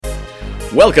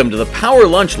Welcome to the Power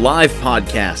Lunch Live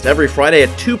podcast, every Friday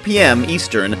at 2 p.m.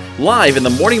 Eastern, live in the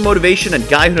Morning Motivation and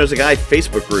Guy Who Knows a Guy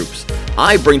Facebook groups.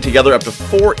 I bring together up to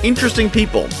 4 interesting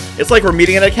people. It's like we're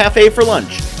meeting at a cafe for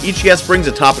lunch. Each guest brings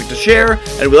a topic to share,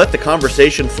 and we let the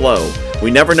conversation flow.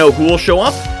 We never know who will show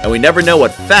up, and we never know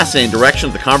what fascinating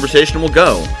directions the conversation will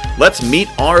go. Let's meet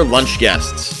our lunch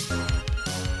guests.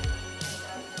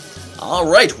 All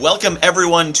right, welcome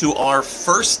everyone to our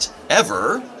first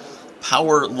ever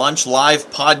Power Lunch Live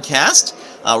podcast.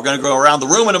 We're going to go around the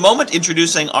room in a moment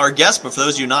introducing our guests, but for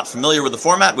those of you not familiar with the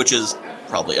format, which is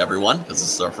probably everyone, because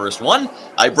this is our first one,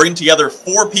 I bring together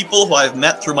 4 people who I've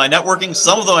met through my networking.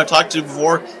 Some of them I've talked to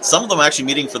before, some of them I'm actually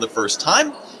meeting for the first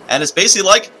time, and it's basically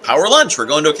like Power Lunch. We're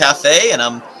going to a cafe, and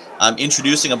I'm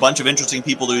introducing a bunch of interesting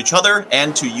people to each other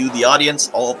and to you, the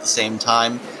audience, all at the same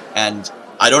time, and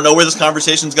I don't know where this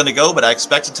conversation is going to go, but I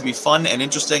expect it to be fun and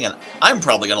interesting, and I'm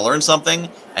probably going to learn something,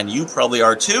 and you probably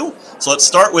are too. So let's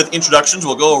start with introductions.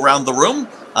 We'll go around the room.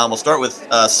 We'll start with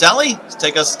Sally.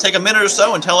 Take a minute or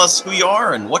so and tell us who you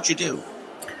are and what you do.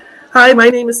 Hi, my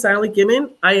name is Sally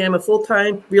Gimmon. I am a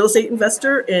full-time real estate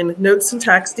investor in notes and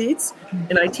tax deeds,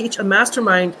 and I teach a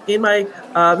mastermind in my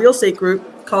real estate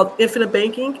group called Infinite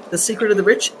Banking. The Secret of the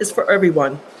Rich is for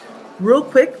everyone. Real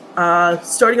quick,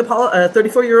 starting a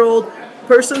 34-year-old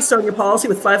person starting a policy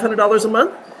with $500 a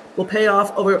month will pay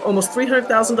off over almost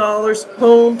 $300,000,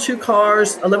 home, 2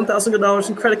 cars, $11,000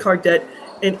 in credit card debt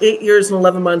in 8 years and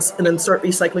 11 months, and then start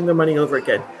recycling their money over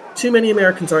again. Too many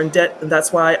Americans are in debt, and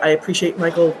that's why I appreciate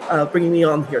Michael bringing me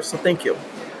on here. So thank you.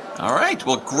 All right.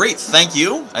 Well, great. Thank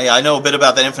you. I know a bit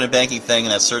about that infinite banking thing,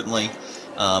 and that's certainly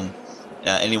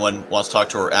anyone wants to talk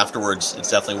to her afterwards, it's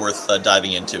definitely worth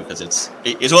diving into, because it's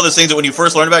one of those things that when you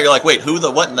first learn about it, you're like, wait, who, the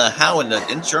what, and the how, and the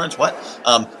insurance, what?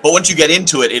 But once you get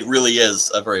into it, it really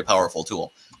is a very powerful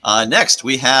tool. Next,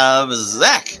 we have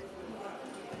Zach.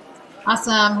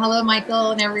 Awesome. Hello, Michael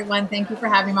and everyone. Thank you for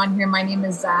having me on here. My name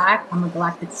is Zach. I'm a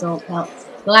Galactic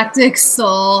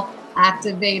Soul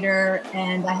activator,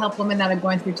 and I help women that are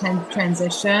going through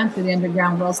transition through the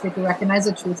underground world so they can recognize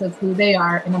the truth of who they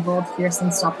are in a bold, fierce,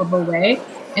 unstoppable way.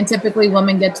 And typically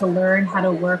women get to learn how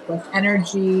to work with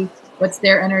energy, what's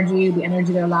their energy, the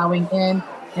energy they're allowing in,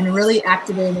 and really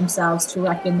activating themselves to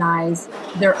recognize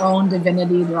their own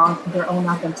divinity, their own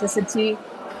authenticity,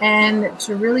 and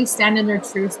to really stand in their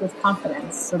truth with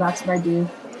confidence. So that's what I do.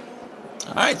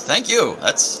 All right, thank you.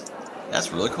 That's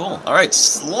really cool. All right,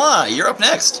 Sly, you're up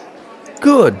next.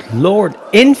 Good Lord.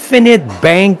 Infinite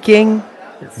Banking,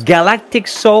 Galactic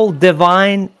Soul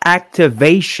Divine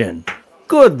Activation.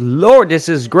 Good Lord, this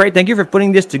is great. Thank you for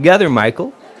putting this together,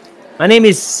 Michael. My name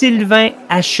is Sylvain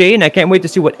Haché, and I can't wait to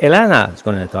see what Elena is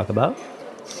going to talk about.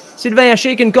 Sylvain Haché,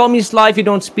 you can call me Sly if you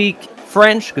don't speak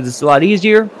French, because it's a lot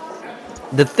easier.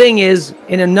 The thing is,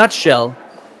 in a nutshell,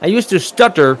 I used to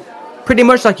stutter pretty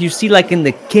much like you see like in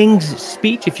The King's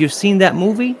Speech, if you've seen that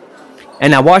movie.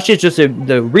 And I watched it just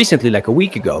recently, like a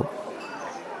week ago.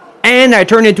 And I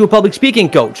turned into a public speaking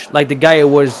coach, like the guy who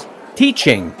was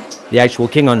teaching the actual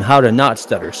king on how to not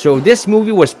stutter. So this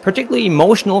movie was particularly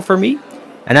emotional for me.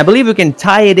 And I believe we can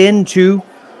tie it into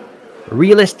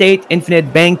real estate,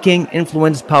 infinite banking,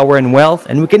 influence, power, and wealth.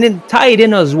 And we can tie it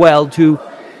in as well to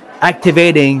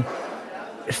activating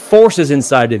forces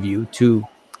inside of you to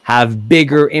have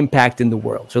bigger impact in the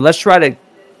world. So let's try to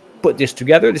put this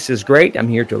together. This is great. I'm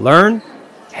here to learn,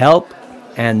 help,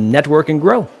 and network and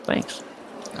grow. Thanks.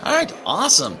 All right,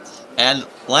 awesome. And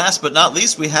last but not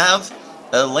least, we have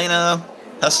Elena.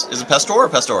 Is it Pastor or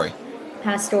Pastori?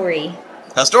 Pastori.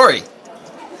 Pastori.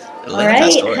 All right.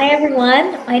 Pastori. Hi,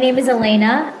 everyone. My name is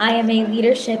Elena. I am a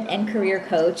leadership and career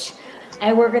coach.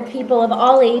 I work with people of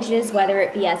all ages, whether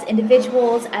it be as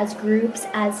individuals, as groups,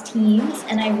 as teams,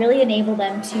 and I really enable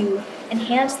them to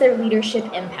enhance their leadership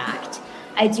impact.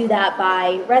 I do that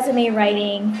by resume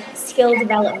writing, skill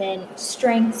development,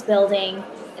 strengths building,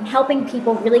 and helping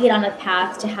people really get on a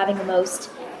path to having the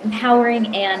most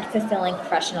empowering and fulfilling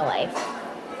professional life,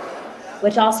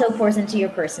 which also pours into your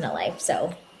personal life.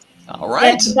 So, all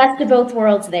right, the best of both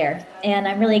worlds there. And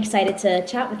I'm really excited to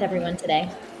chat with everyone today.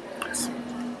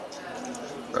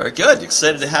 Very good.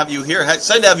 Excited to have you here.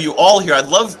 Excited to have you all here.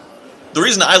 The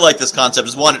reason I like this concept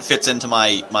is, one, it fits into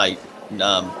my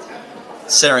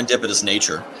serendipitous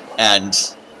nature, and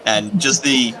just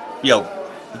the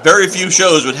very few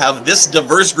shows would have this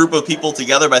diverse group of people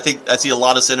together, but I think I see a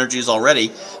lot of synergies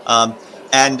already.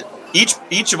 And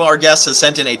each of our guests has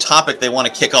sent in a topic they want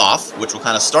to kick off, which will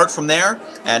kind of start from there.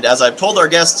 And as I've told our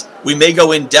guests, we may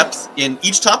go in depth in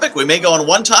each topic. We may go on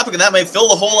one topic, and that may fill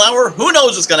the whole hour. Who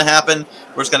knows what's going to happen?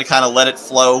 We're just going to kind of let it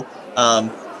flow.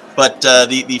 But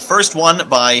the first one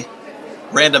by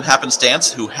random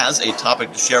happenstance who has a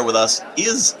topic to share with us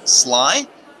is Sly,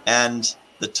 and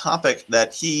the topic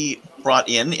that he brought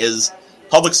in is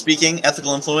public speaking,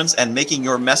 ethical influence, and making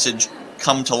your message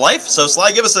come to life. So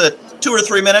Sly, give us a 2 or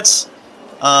 3 minutes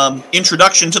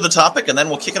introduction to the topic, and then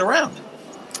we'll kick it around.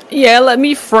 Yeah, let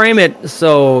me frame it.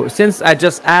 So since I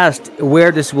just asked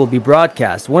where this will be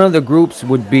broadcast, one of the groups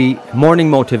would be morning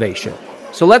motivation.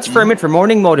 So let's frame it for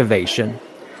morning motivation.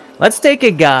 Let's take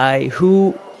a guy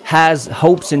who has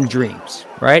hopes and dreams,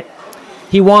 right?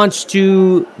 He wants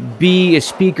to be a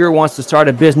speaker, wants to start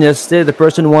a business. Say the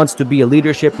person wants to be a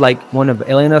leadership like one of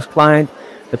Elena's clients.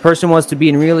 The person wants to be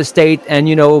in real estate and,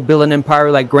 build an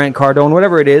empire like Grant Cardone,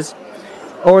 whatever it is.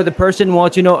 Or the person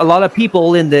wants, a lot of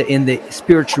people in the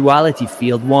spirituality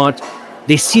field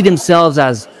they see themselves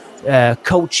as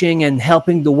coaching and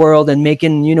helping the world and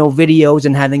making, videos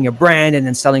and having a brand and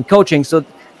then selling coaching. So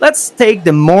let's take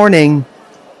the morning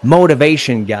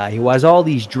motivation guy who has all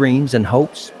these dreams and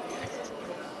hopes,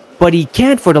 but he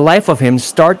can't for the life of him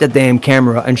start the damn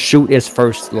camera and shoot his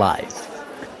first live.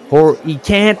 Or he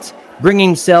can't bring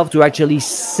himself to actually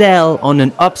sell on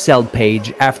an upsell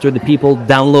page after the people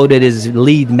downloaded his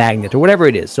lead magnet or whatever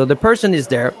it is. So the person is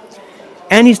there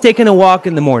and he's taking a walk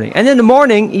in the morning. And in the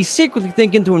morning, he's secretly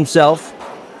thinking to himself,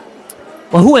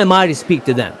 well, who am I to speak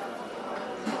to them?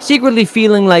 Secretly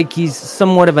feeling like he's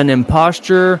somewhat of an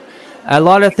imposter. A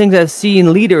lot of things I see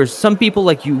in leaders, some people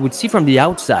like you would see from the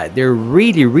outside, they're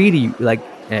really, really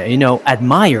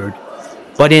admired.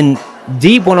 But in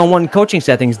deep one-on-one coaching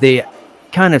settings, they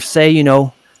kind of say,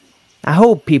 I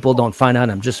hope people don't find out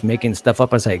I'm just making stuff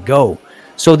up as I go.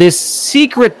 So this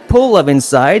secret pull of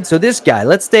inside. So this guy,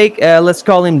 let's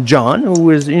call him John,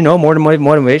 who is, more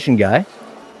motivation guy.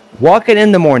 Walking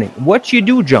in the morning. What you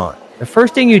do, John? The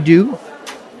first thing you do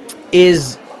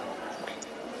is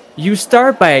you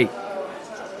start by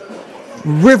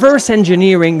reverse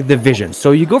engineering the vision.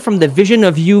 So you go from the vision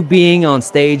of you being on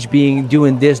stage,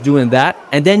 doing this, doing that,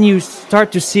 and then you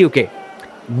start to see, okay,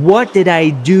 what did I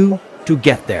do to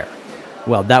get there?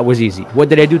 Well, that was easy. What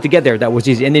did I do to get there? That was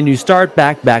easy. And then you start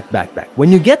back.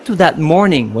 When you get to that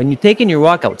morning, when you're taking your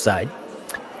walk outside,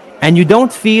 and you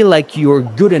don't feel like you're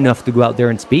good enough to go out there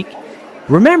and speak,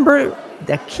 remember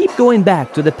that keep going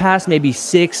back to the past maybe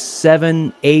 6,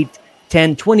 7, 8,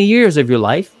 10, 20 years of your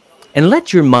life, and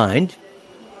let your mind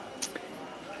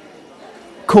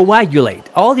coagulate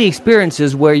all the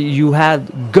experiences where you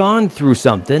had gone through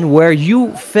something where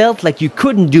you felt like you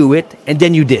couldn't do it and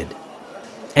then you did,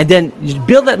 and then you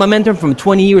build that momentum from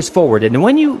 20 years forward. And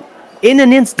when you in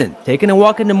an instant taking a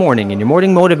walk in the morning in your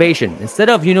morning motivation, instead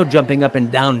of jumping up and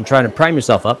down and trying to prime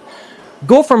yourself up,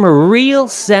 go from a real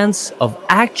sense of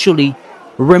actually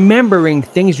remembering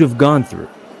things you've gone through.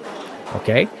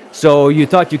 Okay, so you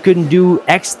thought you couldn't do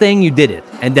X thing, you did it.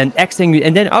 And then X thing,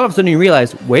 and then all of a sudden you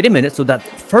realize, wait a minute, so that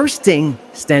first thing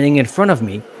standing in front of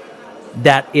me,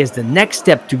 that is the next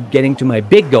step to getting to my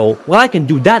big goal. Well, I can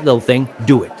do that little thing,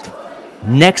 do it.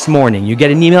 Next morning, you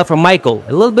get an email from Michael,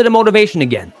 a little bit of motivation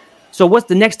again. So what's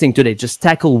the next thing today? Just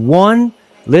tackle one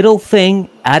little thing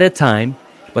at a time,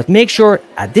 but make sure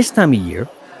at this time of year,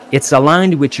 it's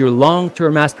aligned with your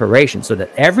long-term aspirations so that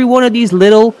every one of these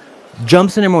little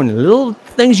jumps in the morning, little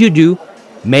things you do,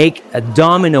 make a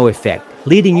domino effect,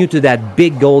 leading you to that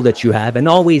big goal that you have, and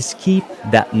always keep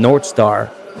that North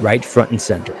Star right front and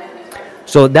center.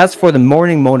 So that's for the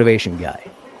morning motivation guy.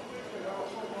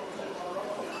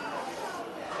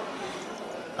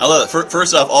 I love it.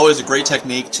 First off, always a great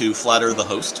technique to flatter the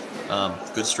host.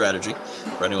 Good strategy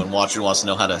for anyone watching who wants to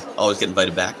know how to always get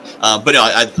invited back. But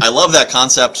I love that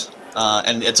concept,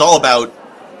 and it's all about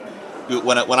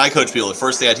when I coach people. The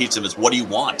first thing I teach them is, what do you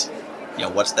want?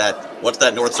 What's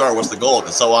that North Star? What's the goal?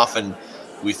 Because so often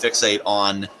we fixate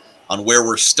on where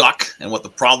we're stuck and what the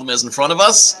problem is in front of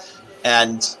us,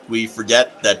 and we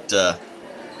forget that.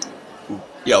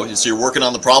 So you're working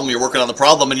on the problem,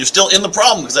 and you're still in the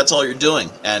problem because that's all you're doing.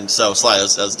 And so, Sly,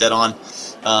 that's dead on.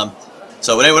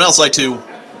 So would anyone else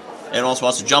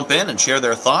wants to jump in and share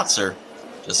their thoughts, or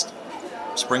just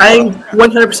spring? I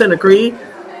 100% agree.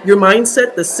 Your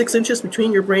mindset, the 6 inches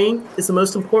between your brain, is the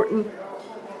most important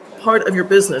part of your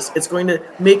business. It's going to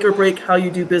make or break how you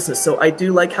do business. So I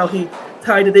do like how he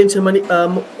tied it into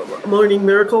Morning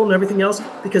Miracle and everything else,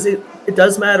 because it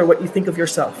does matter what you think of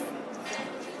yourself.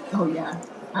 Oh yeah,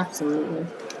 absolutely.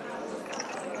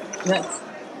 Yes.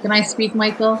 Can I speak,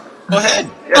 Michael? Go ahead.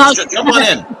 Jump on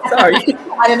in. Sorry.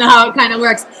 I don't know how it kind of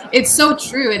works. It's so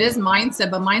true. It is mindset,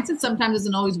 but mindset sometimes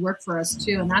doesn't always work for us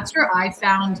too. And that's where I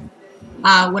found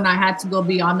when I had to go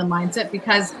beyond the mindset,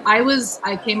 because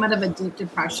I came out of a deep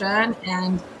depression,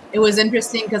 and it was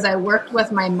interesting because I worked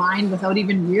with my mind without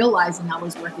even realizing I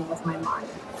was working with my mind.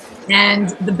 And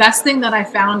the best thing that I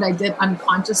found I did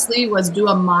unconsciously was do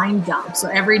a mind dump. So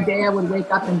every day I would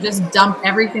wake up and just dump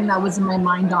everything that was in my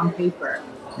mind on paper.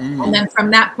 And then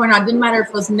from that point on, it didn't matter if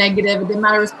it was negative, it didn't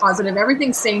matter if it was positive,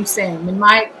 everything's same.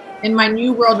 In my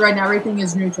new world right now, everything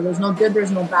is neutral. There's no good,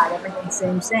 there's no bad, everything's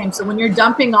same. So when you're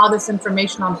dumping all this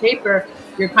information on paper,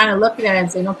 you're kind of looking at it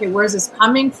and saying, okay, where's this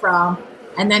coming from?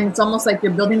 And then it's almost like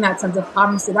you're building that sense of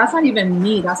confidence. So that's not even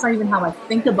me. That's not even how I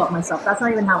think about myself. That's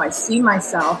not even how I see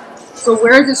myself. So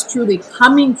where is this truly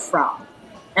coming from?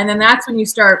 And then that's when you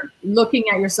start looking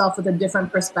at yourself with a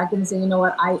different perspective and saying, you know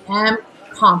what, I am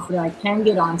confident. I can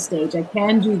get on stage. I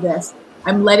can do this.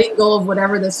 I'm letting go of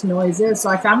whatever this noise is. So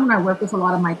I found when I work with a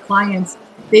lot of my clients,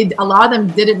 a lot of them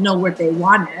didn't know what they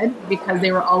wanted because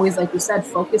they were always, like you said,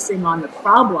 focusing on the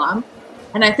problem.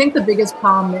 And I think the biggest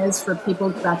problem is for people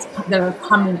that are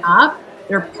coming up,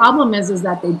 their problem is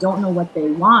that they don't know what they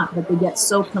want, but they get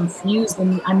so confused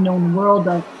in the unknown world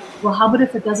of, well, how about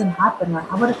if it doesn't happen? Or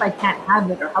how about if I can't have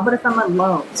it? Or how about if I'm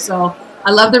alone? So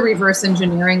I love the reverse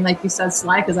engineering, like you said,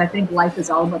 Sly, because I think life is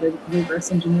all about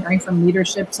reverse engineering, from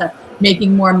leadership to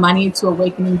making more money to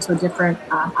awakening to a different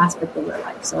aspect of their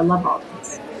life. So I love all of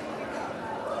this.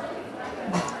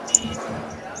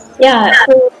 Yeah,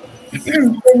 so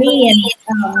for me and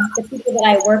the people that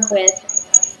I work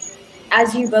with,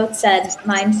 as you both said,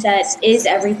 mindset is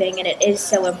everything and it is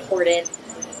so important.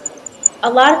 A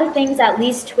lot of the things, at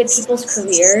least with people's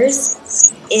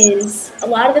careers, is a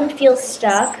lot of them feel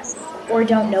stuck or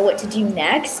don't know what to do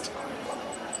next.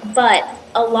 But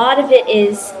a lot of it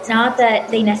is not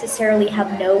that they necessarily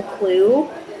have no clue.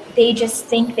 They just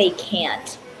think they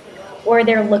can't. Or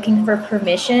they're looking for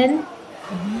permission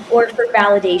or for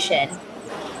validation.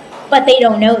 But they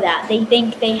don't know that. They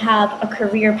think they have a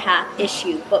career path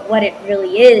issue. But what it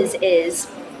really is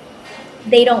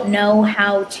they don't know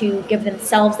how to give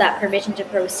themselves that permission to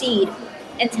proceed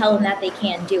and tell them that they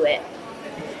can do it.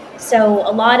 So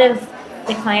a lot of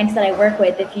the clients that I work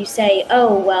with, if you say,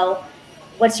 oh, well,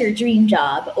 what's your dream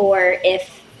job? Or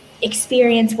if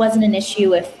experience wasn't an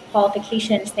issue, if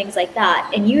qualifications, things like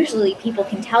that. And usually people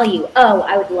can tell you, oh,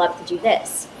 I would love to do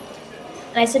this.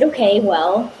 And I said, okay,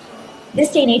 well,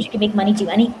 this day and age, you can make money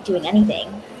doing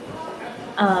anything.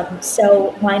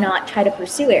 So why not try to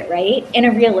pursue it, right? In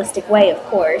a realistic way, of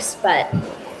course. But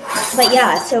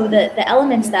yeah, so the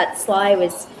elements that Sly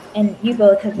was, and you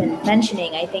both have been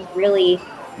mentioning, I think really,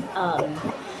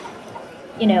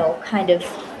 kind of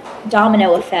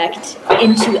domino effect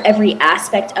into every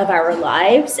aspect of our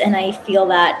lives. And I feel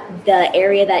that the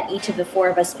area that each of the four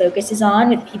of us focuses on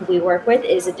with the people we work with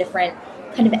is a different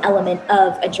kind of element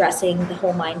of addressing the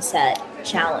whole mindset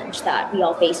challenge that we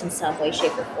all face in some way,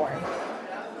 shape, or form.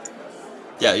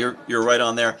 Yeah, you're right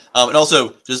on there. And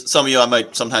also, just some of you, I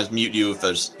might sometimes mute you if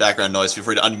there's background noise. Feel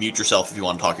free to unmute yourself if you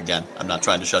want to talk again. I'm not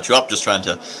trying to shut you up, just trying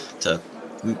to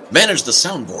manage the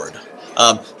soundboard.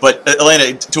 But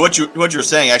Elena, to what you're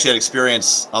saying, I actually had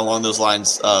experience along those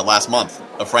lines last month.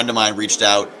 A friend of mine reached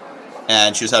out,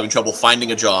 and she was having trouble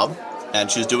finding a job, and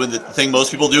she was doing the thing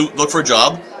most people do: look for a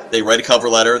job. They write a cover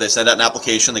letter, they send out an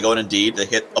application, they go on Indeed, they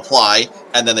hit apply,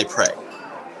 and then they pray.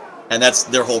 And that's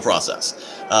their whole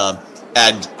process.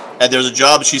 And there's a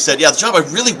job, she said, yeah, the job I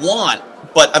really want,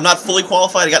 but I'm not fully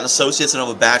qualified. I got an associate's and I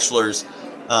have a bachelor's,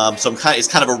 so it's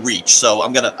kind of a reach. So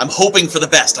I'm hoping for the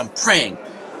best. I'm praying.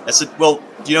 I said, well,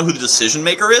 do you know who the decision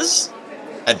maker is?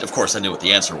 And of course I knew what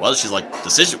the answer was. She's like,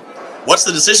 what's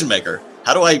the decision maker?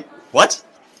 What?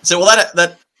 I said, well,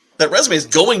 that resume is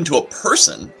going to a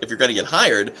person. If you're going to get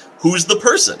hired, who's the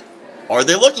person? Are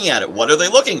they looking at it? What are they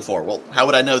looking for? Well, how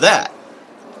would I know that?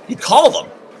 You'd call them.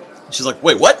 She's like,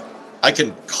 wait, what? I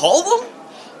can call them?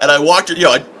 And I walked her,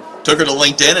 I took her to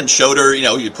LinkedIn and showed her,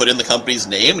 you put in the company's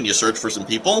name and you search for some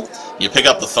people. You pick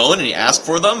up the phone and you ask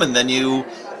for them, and then you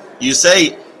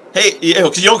say, hey,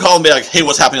 because you don't call them and be like, hey,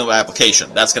 what's happening with my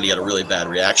application? That's going to get a really bad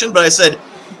reaction. But I said,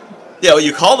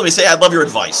 you call them and say, I'd love your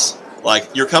advice.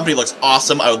 Like, your company looks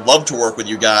awesome. I would love to work with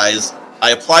you guys. I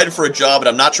applied for a job, but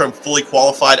I'm not sure I'm fully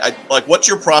qualified. What's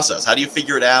your process? How do you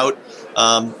figure it out?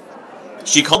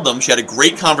 She called them. She had a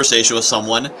great conversation with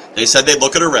someone. They said they'd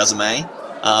look at her resume.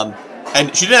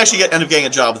 And she didn't actually end up getting a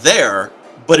job there,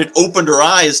 but it opened her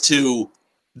eyes to,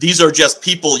 these are just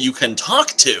people you can talk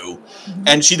to. Mm-hmm.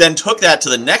 And she then took that to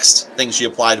the next thing she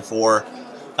applied for.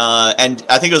 And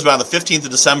I think it was around the 15th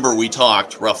of December we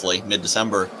talked, roughly,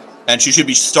 mid-December. And she should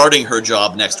be starting her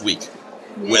job next week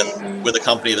with a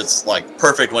company that's like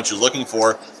perfect what she's looking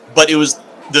for. But it was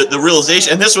the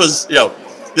realization, and this was,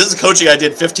 this is coaching I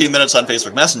did 15 minutes on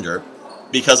Facebook Messenger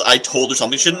because I told her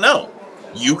something she didn't know.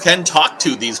 you can talk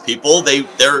to these people.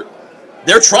 They're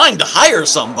trying to hire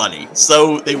somebody,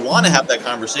 so they want to have that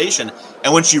conversation.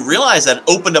 And when she realized that, it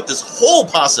opened up this whole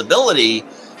possibility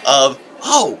of,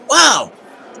 oh wow,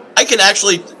 I can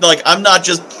actually, like, I'm not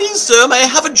just, please sir, may I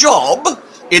have a job?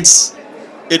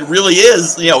 It really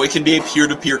is, it can be a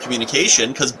peer-to-peer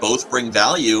communication because both bring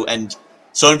value, and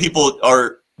so many people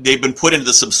they've been put into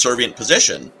the subservient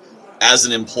position as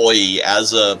an employee,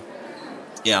 as a,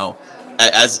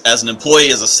 as an employee,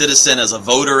 as a citizen, as a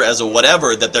voter, as a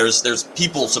whatever, that there's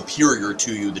people superior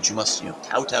to you that you must,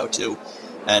 kowtow to,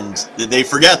 and they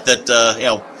forget that,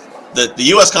 the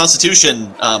U.S.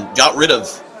 Constitution got rid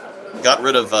of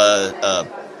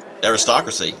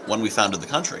aristocracy when we founded the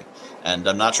country. And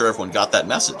I'm not sure everyone got that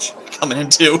message coming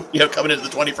into the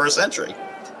 21st century.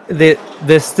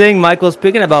 This thing Michael's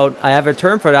speaking about, I have a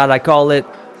term for that. I call it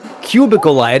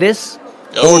cubicleitis,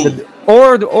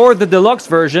 or the deluxe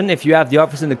version. If you have the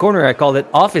office in the corner, I call it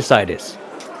officeitis.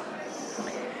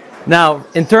 Now,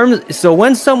 so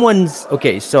when someone's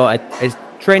so I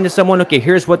train to someone. Okay,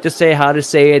 here's what to say, how to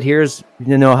say it. Here's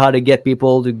how to get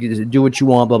people to do what you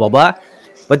want, blah blah blah.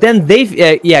 But then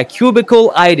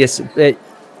cubicleitis.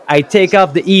 I take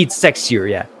off the E, it's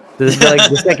sexier, the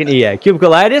second E,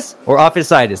 cubicleitis or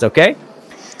officeitis, okay?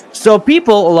 So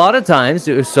people, a lot of times,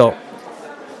 so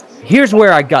here's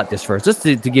where I got this first, just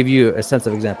to give you a sense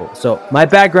of example. So my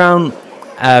background,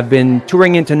 I've been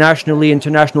touring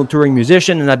international touring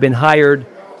musician, and I've been hired,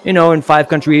 in 5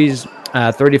 countries,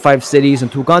 35 cities, and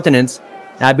 2 continents.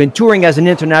 And I've been touring as an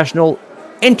international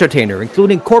entertainer,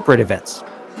 including corporate events.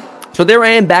 So there I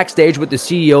am backstage with the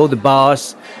CEO, the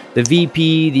boss, the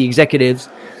VP, the executives,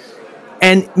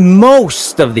 and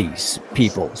most of these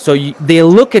people, so they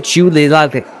look at you, they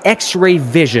like the X-ray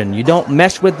vision. You don't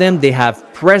mess with them. They have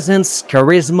presence,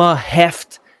 charisma,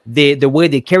 heft. The way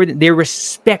they carry it, they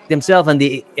respect themselves, and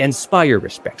they inspire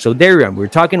respect. So there we are. We're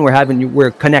talking.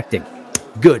 We're connecting.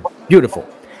 Good, beautiful.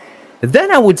 Then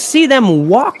I would see them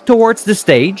walk towards the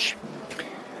stage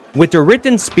with a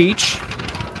written speech,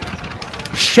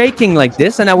 shaking like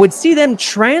this, and I would see them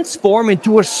transform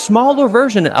into a smaller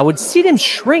version. I would see them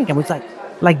shrink, and it was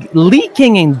like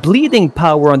leaking and bleeding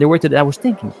power on their way to that. I was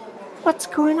thinking, what's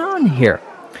going on here?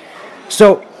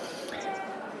 So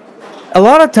a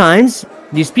lot of times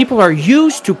these people are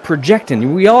used to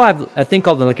projecting. We all have a thing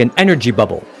called like an energy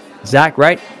bubble, Zach,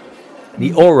 right?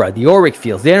 The aura, the auric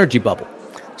fields, the energy bubble.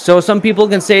 So some people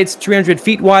can say it's 300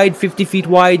 feet wide, 50 feet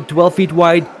wide, 12 feet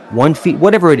wide, 1 feet,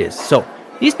 whatever it is. So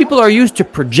these people are used to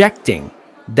projecting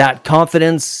that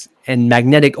confidence and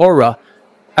magnetic aura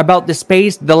about the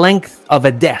space, the length of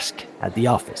a desk at the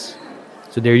office.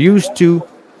 So they're used to,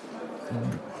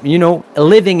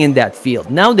 living in that field.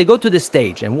 Now they go to the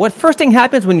stage, and what first thing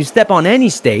happens when you step on any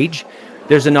stage,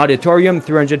 there's an auditorium,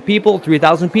 300 people,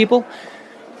 3,000 people.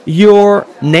 Your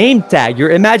name tag,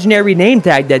 your imaginary name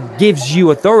tag that gives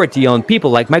you authority on people,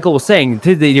 like Michael was saying,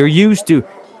 you're used to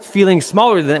feeling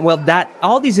smaller than,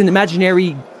 all these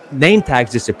imaginary name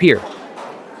tags disappear.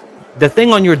 The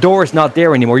thing on your door is not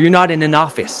there anymore. You're not in an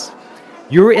office.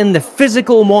 You're in the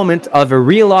physical moment of a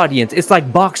real audience. It's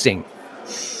like boxing.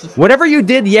 Whatever you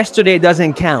did yesterday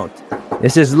doesn't count.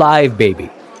 This is live, baby.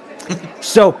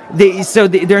 So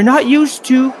they're not used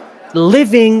to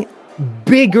living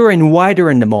bigger and wider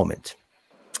in the moment.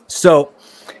 So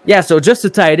just to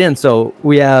tie it in, so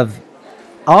we have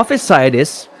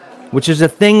officeitis, which is a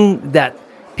thing that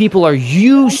people are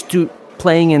used to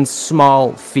playing in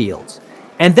small fields.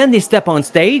 And then they step on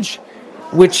stage,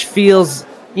 which feels,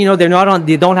 they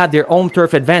don't have their own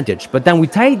turf advantage. But then we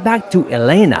tie it back to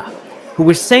Elena, who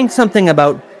was saying something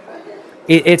about,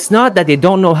 it's not that they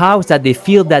don't know how, it's that they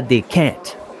feel that they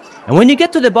can't. And when you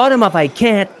get to the bottom of I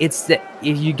can't, it's that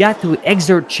you got to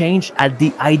exert change at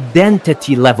the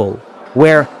identity level,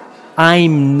 where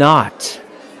I'm not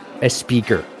a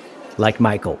speaker like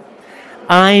Michael.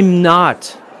 I'm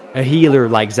not a healer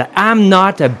like Zach. I'm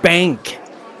not a bank.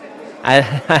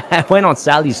 I went on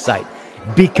Sally's site.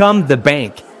 Become the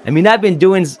bank. I've been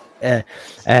doing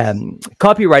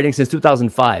copywriting since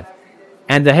 2005.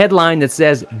 And the headline that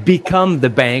says, become the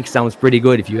bank, sounds pretty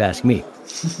good if you ask me.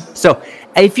 So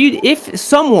if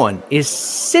someone is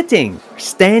standing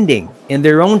in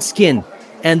their own skin,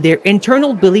 and their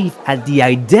internal belief at the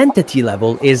identity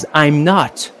level is, I'm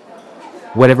not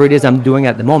whatever it is I'm doing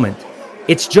at the moment.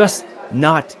 It's just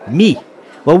not me.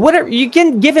 Well, whatever, you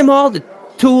can give him all the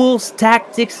tools,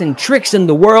 tactics, and tricks in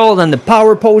the world, and the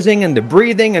power posing and the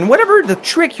breathing and whatever the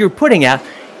trick you're putting at,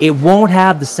 it won't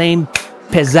have the same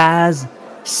pizzazz,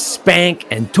 spank,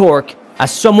 and torque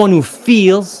as someone who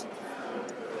feels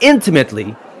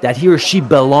intimately that he or she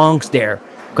belongs there,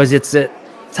 because it's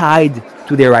tied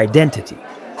to their identity.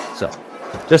 So,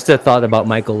 just a thought about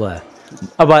Michael,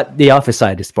 about the office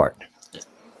side, this part.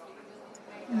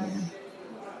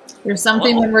 There's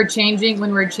something when we're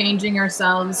changing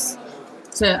ourselves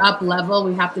to up level,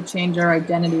 we have to change our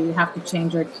identity. We have to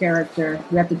change our character.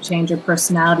 We have to change our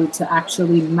personality to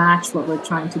actually match what we're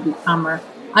trying to become. Or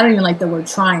I don't even like the word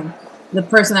trying. The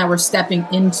person that we're stepping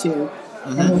into.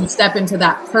 Mm-hmm. And when we step into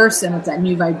that person, it's that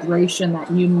new vibration,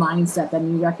 that new mindset, that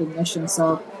new recognition.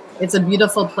 So it's a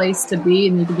beautiful place to be,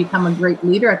 and you can become a great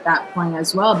leader at that point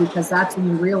as well, because that's when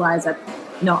you realize that,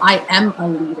 I am a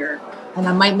leader. And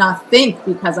I might not think,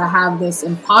 because I have this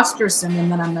imposter syndrome,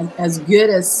 that I'm as good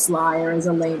as Sly or as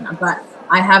Elena, but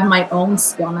I have my own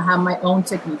skill and I have my own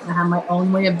technique and I have my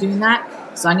own way of doing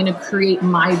that. So I'm going to create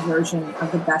my version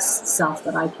of the best self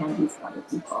that I can be for other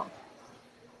people.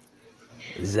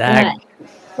 Zach.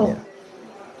 Cool.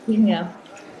 You can go.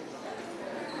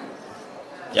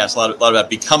 Yeah, it's a lot about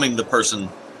becoming the person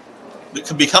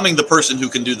who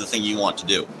can do the thing you want to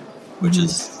do, which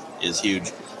is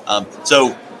huge.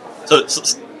 So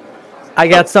I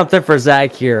got something for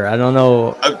Zach here. I don't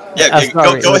know.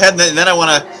 Go ahead, and then I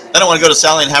want to go to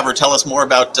Sally and have her tell us more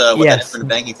about what that infinite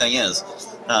banking thing is.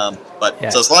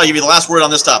 So Sally, give you the last word on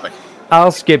this topic.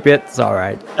 I'll skip it. It's all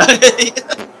right.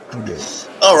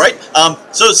 All right.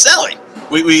 So Sally,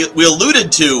 we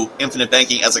alluded to infinite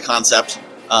banking as a concept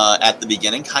at the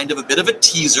beginning, kind of a bit of a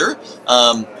teaser.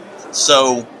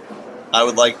 So I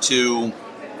would like to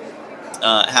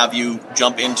have you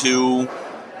jump into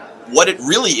what it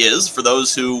really is for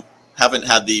those who haven't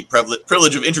had the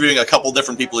privilege of interviewing a couple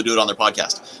different people who do it on their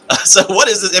podcast. So what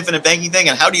is this infinite banking thing,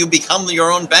 and how do you become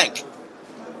your own bank?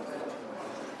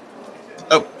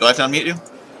 Oh, do I have to unmute you?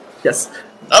 Yes.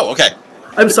 Oh, okay.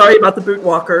 I'm sorry about the boot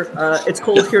walker. It's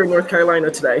cold here in North Carolina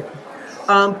today.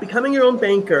 Becoming your own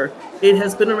banker, it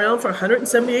has been around for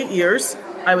 178 years.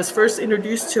 I was first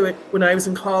introduced to it when I was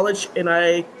in college, and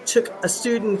I took a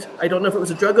student, I don't know if it was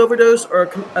a drug overdose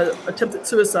or a attempted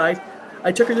suicide.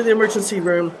 I took her to the emergency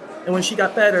room, and when she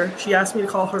got better, she asked me to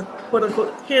call her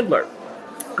quote-unquote handler.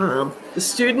 The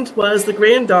student was the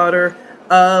granddaughter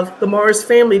of the Mars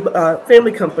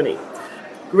family company.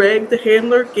 Greg, the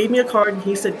handler, gave me a card, and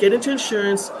he said, get into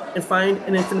insurance and find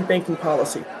an infinite banking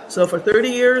policy. So for 30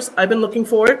 years, I've been looking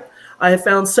for it. I have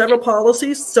found several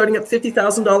policies starting at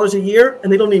 $50,000 a year,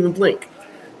 and they don't even blink.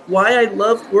 Why I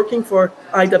love working for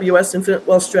IWS Infinite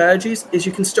Wealth Strategies is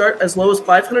you can start as low as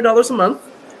 $500 a month.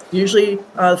 Usually,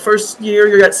 the first year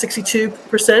you're at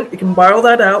 62%. You can borrow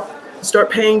that out, start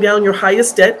paying down your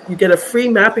highest debt. You get a free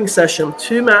mapping session,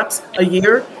 2 maps a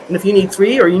year. And if you need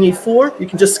 3 or you need 4, you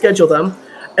can just schedule them.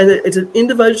 And it's an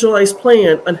individualized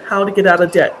plan on how to get out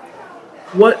of debt.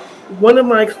 One of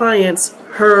my clients,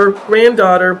 her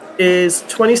granddaughter is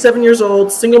 27 years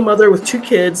old, single mother with 2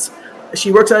 kids.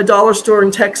 She works at a dollar store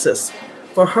in Texas.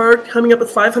 For her, coming up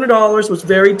with $500 was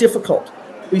very difficult.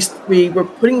 We were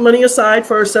putting money aside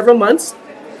for several months,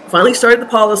 finally started the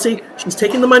policy. She's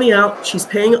taking the money out. She's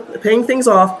paying things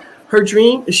off. Her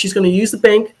dream is she's going to use the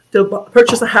bank to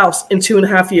purchase a house in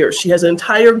 2.5 years. She has an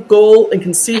entire goal and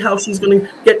can see how she's going to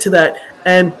get to that.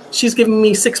 And she's giving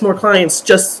me 6 more clients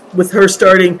just with her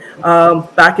starting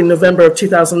back in November of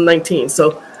 2019.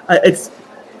 So it's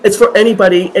for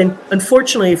anybody. And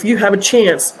unfortunately, if you have a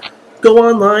chance, go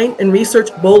online and research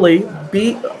BOLI,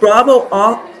 Bravo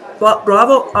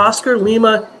Oscar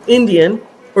Lima Indian,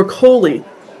 or COLI,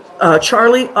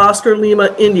 Charlie Oscar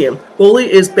Lima Indian. BOLI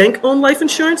is bank-owned life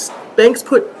insurance. Banks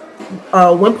put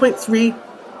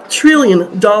 $1.3 trillion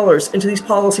into these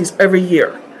policies every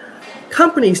year.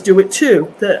 Companies do it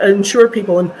too, that insure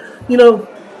people. And,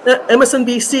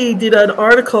 MSNBC did an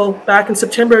article back in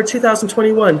September of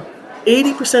 2021.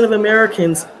 80% of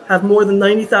Americans have more than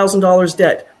 $90,000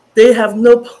 debt. They have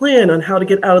no plan on how to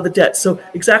get out of the debt. So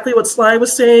exactly what Sly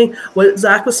was saying, what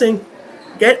Zach was saying,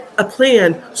 get a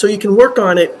plan so you can work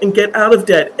on it and get out of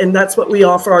debt. And that's what we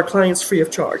offer our clients free of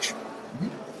charge.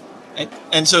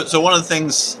 And so one of the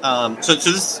things,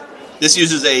 this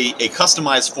uses a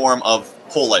customized form of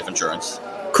whole life insurance.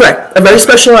 Correct. A very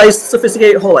specialized,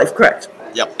 sophisticated whole life. Correct.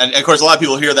 Yep. And of course, a lot of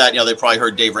people hear that, they probably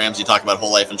heard Dave Ramsey talk about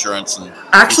whole life insurance. And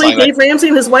actually, Dave Ramsey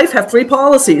and his wife have 3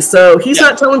 policies, so he's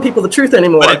not telling people the truth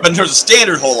anymore. But in terms of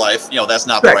standard whole life, that's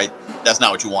not Correct. that's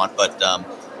not what you want. But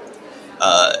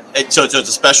so it's a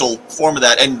special form of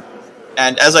that. And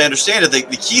as I understand it,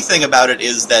 the key thing about it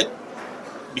is that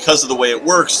because of the way it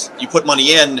works, you put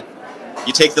money in,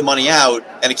 you take the money out,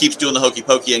 and it keeps doing the hokey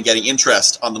pokey and getting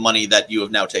interest on the money that you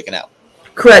have now taken out.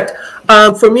 Correct.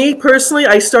 For me personally,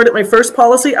 I started my first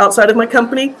policy outside of my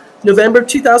company, November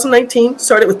 2019,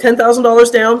 started with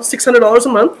 $10,000 down, $600 a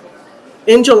month.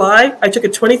 In July, I took a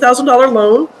 $20,000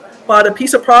 loan, bought a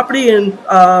piece of property in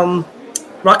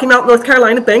Rocky Mount, North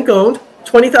Carolina, bank owned,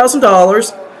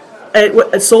 $20,000.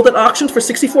 It sold at auction for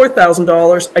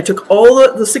 $64,000. I took all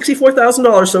the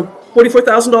 $64,000, so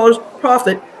 $44,000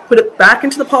 profit, put it back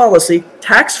into the policy,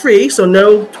 tax-free, so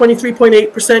no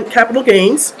 23.8% capital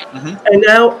gains. And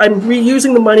now I'm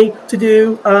reusing the money to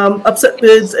do upset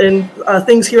bids and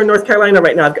things here in North Carolina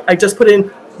right now. I just put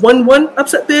in one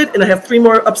upset bid, and I have 3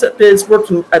 more upset bids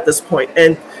working at this point.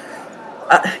 And,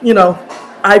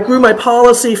 I grew my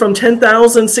policy from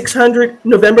 $10,600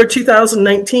 November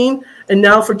 2019, and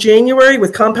now for January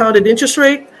with compounded interest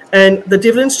rate and the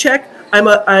dividends check, I'm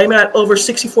at over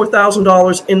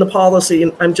 $64,000 in the policy,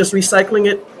 and I'm just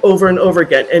recycling it over and over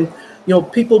again. And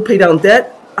people pay down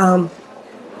debt.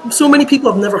 So many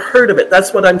people have never heard of it.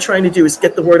 That's what I'm trying to do, is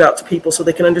get the word out to people so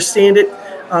they can understand it.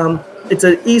 It's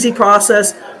an easy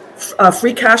process.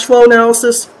 Free cash flow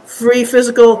analysis, free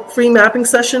physical, free mapping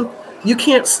session. You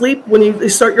can't sleep when you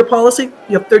start your policy.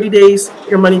 You have 30 days,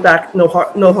 your money back, no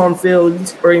harm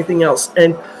feelings or anything else.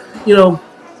 And,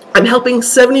 I'm helping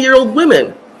 70-year-old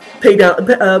women pay down,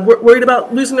 worried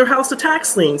about losing their house to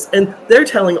tax liens, and they're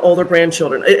telling all their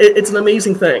grandchildren. It's an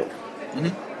amazing thing.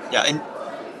 Yeah, and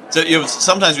so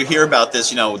sometimes we hear about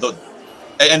this, and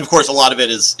of course a lot of it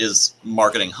is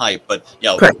marketing hype, but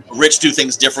rich do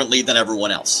things differently than everyone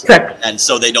else. Correct. And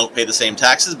so they don't pay the same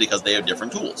taxes because they have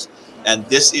different tools. And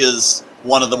this is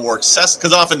one of the more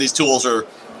because often these tools are,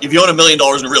 if you own $1 million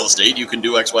in real estate, you can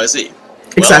do X, Y, Z.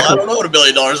 Exactly. Well, I don't own $1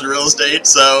 million in real estate,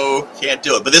 so can't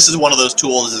do it. But this is one of those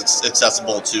tools that's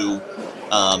accessible to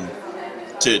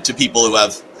people who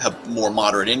have more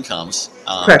moderate incomes.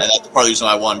 And that's part of the reason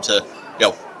I wanted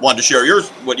to share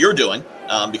what you're doing,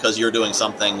 because you're doing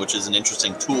something which is an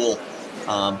interesting tool.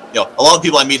 A lot of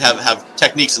people I meet have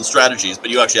techniques and strategies,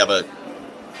 but you actually have a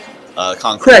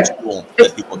concrete tool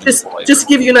that people can deploy. Just to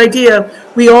give you an idea,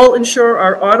 we all insure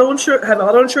our have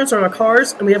auto insurance on our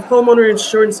cars, and we have homeowner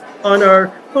insurance on our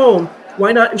home.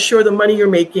 Why not insure the money you're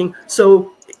making?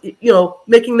 So,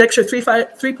 making an extra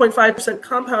 3.5%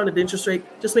 compounded interest rate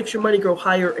just makes your money grow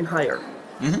higher and higher.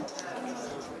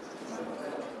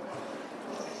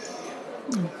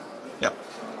 Yep.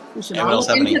 We should Anyone all else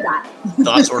look have any into that.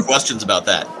 thoughts or questions about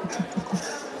that?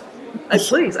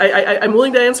 Please, I'm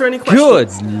willing to answer any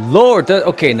questions. Good Lord.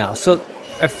 Okay, now, so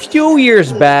a few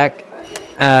years back,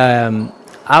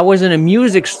 I was in a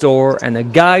music store, and a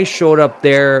guy showed up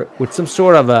there with some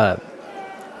sort of a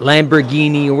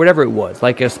Lamborghini or whatever it was,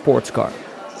 like a sports car.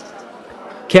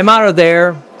 Came out of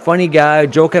there, funny guy,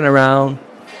 joking around,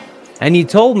 and he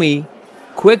told me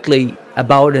quickly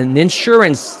about an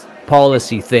insurance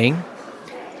policy thing.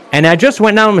 And I just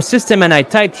went down my system and I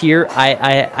typed here,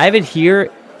 I have it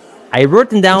here. I wrote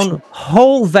down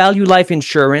whole value life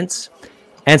insurance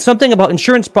and something about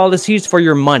insurance policies for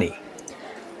your money.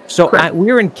 So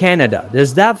we're in Canada.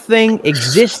 Does that thing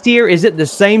exist here? Is it the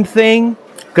same thing?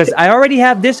 Because I already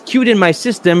have this queued in my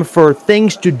system for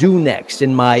things to do next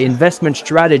in my investment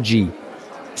strategy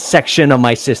section of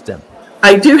my system.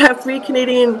 I do have 3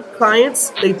 Canadian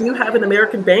clients. They do have an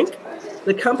American bank.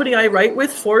 The company I write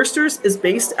with, Foresters, is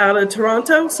based out of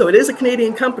Toronto, so it is a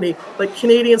Canadian company, but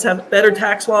Canadians have better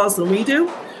tax laws than we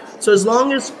do. So as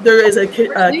long as there is a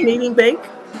Canadian bank,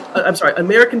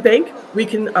 American bank, we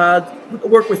can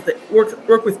work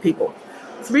with people.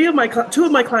 2 of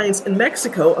my clients in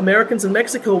Mexico, Americans in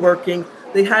Mexico working,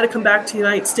 they had to come back to the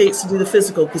United States to do the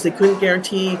physical because they couldn't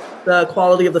guarantee the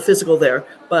quality of the physical there.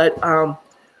 But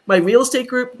my real estate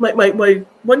group, my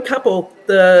one couple,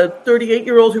 the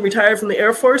 38-year-old who retired from the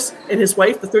Air Force and his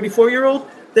wife, the 34-year-old,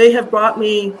 they have brought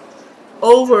me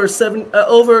over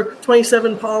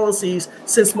 27 policies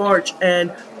since March.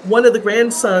 And one of the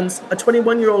grandsons, a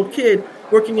 21-year-old kid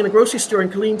working in a grocery store in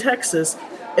Killeen, Texas,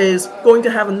 is going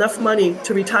to have enough money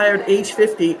to retire at age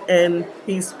 50, and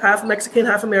he's half Mexican,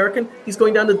 half American. He's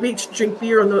going down to the beach to drink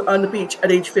beer on the beach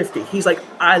at age 50. He's like,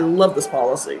 I love this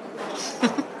policy.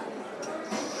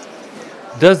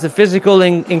 Does the physical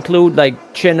include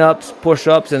like chin-ups,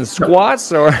 push-ups, and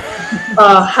squats, or?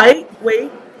 Height,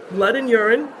 weight, blood, and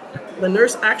urine. The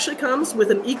nurse actually comes with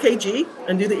an EKG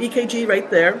and do the EKG right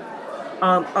there.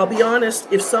 I'll be honest,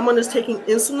 if someone is taking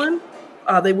insulin,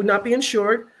 they would not be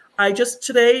insured. I just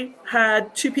today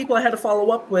had 2 people I had to follow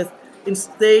up with.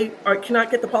 They cannot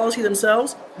get the policy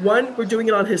themselves. One, we're doing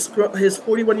it on his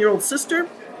 41-year-old sister,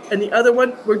 and the other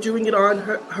one, we're doing it on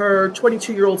her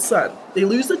 22-year-old son. They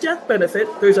lose the death benefit.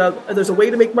 There's a way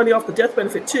to make money off the death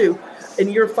benefit too. In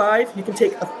year 5, you can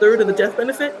take a third of the death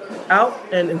benefit out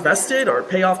and invest it or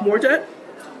pay off more debt.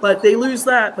 But they lose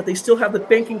that, but they still have the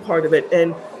banking part of it.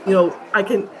 And, I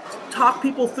can talk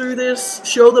people through this,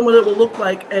 show them what it will look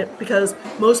like, because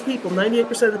most people,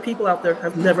 98% of the people out there,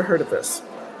 have never heard of this.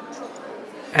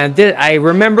 And I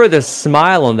remember the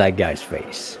smile on that guy's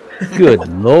face. Good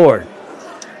Lord.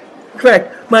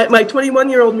 Correct. My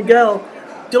 21-year-old Miguel,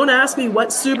 don't ask me what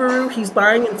Subaru he's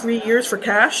buying in 3 years for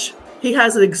cash. He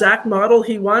has an exact model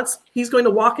he wants. He's going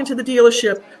to walk into the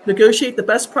dealership, negotiate the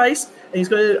best price, and he's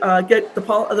going to get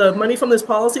the money from this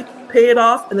policy, pay it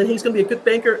off, and then he's going to be a good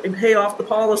banker and pay off the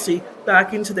policy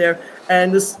back into there.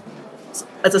 And it's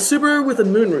a Subaru with a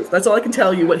moonroof. That's all I can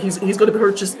tell you. What he's going to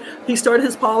purchase. He started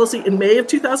his policy in May of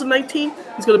 2019.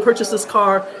 He's going to purchase this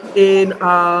car in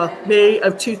May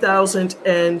of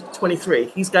 2023.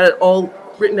 He's got it all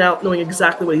written out, knowing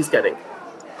exactly what he's getting.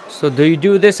 So do you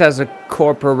do this as a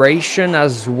corporation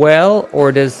as well,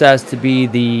 or does this has to be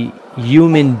the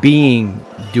human being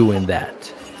doing that?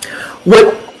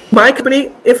 What my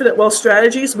company, Infinite Wealth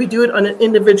Strategies, we do it on an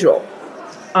individual.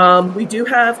 We do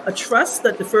have a trust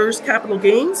that defers capital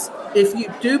gains. If you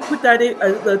do put that in,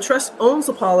 the trust owns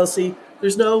the policy.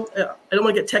 There's no, I don't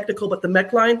want to get technical, but the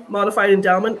MECLine, Modified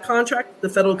Endowment Contract, the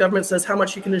federal government says how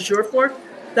much you can insure for,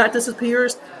 that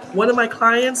disappears. One of my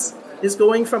clients is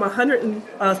going from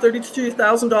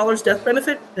 $132,000 death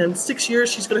benefit, and in 6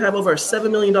 years she's going to have over a $7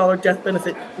 million death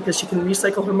benefit because she can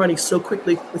recycle her money so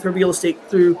quickly with her real estate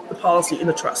through the policy in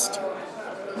the trust.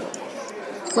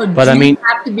 So do you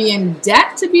have to be in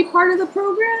debt to be part of the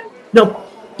program? No.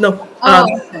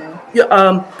 Okay.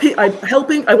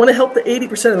 I want to help the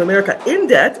 80% of America in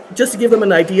debt, just to give them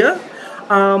an idea.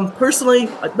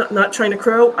 Personally, not trying to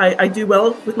crow, I do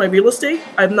well with my real estate.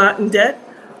 I'm not in debt.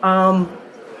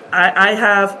 I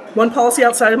have one policy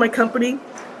outside of my company,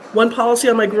 one policy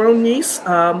on my grown niece.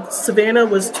 Savannah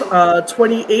was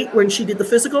 28 when she did the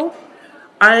physical.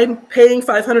 I'm paying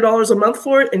 $500 a month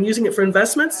for it and using it for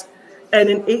investments. And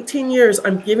in 18 years,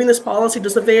 I'm giving this policy to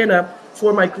Savannah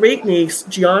for my great niece,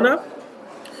 Gianna.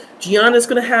 Gianna is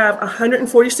going to have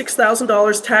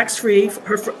 $146,000 tax-free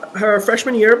for her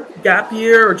freshman year, gap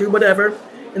year, or do whatever.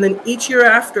 And then each year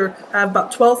after, have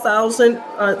about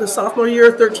 $12,000 the sophomore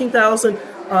year, $13,000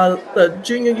 the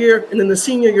junior year, and then the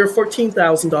senior year,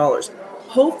 $14,000.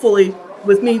 Hopefully,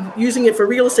 with me using it for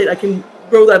real estate, I can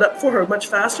grow that up for her much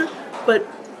faster. But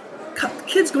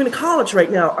kids going to college right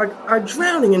now are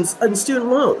drowning in student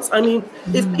loans. I mean,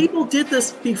 if people did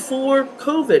this before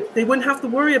COVID, they wouldn't have to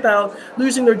worry about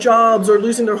losing their jobs or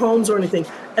losing their homes or anything.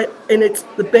 And it's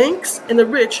the banks and the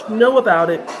rich know about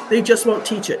it. They just won't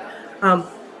teach it.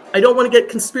 I don't want to get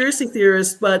conspiracy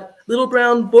theorists, but Little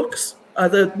Brown Books,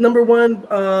 the number one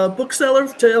bookseller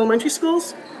to elementary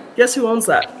schools, guess who owns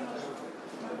that?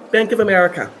 Bank of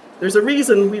America. There's a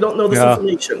reason we don't know this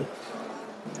information.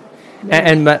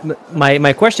 And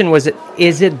my question was,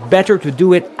 is it better to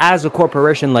do it as a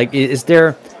corporation? Like, is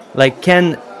there, like,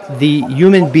 can the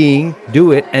human being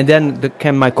do it, and then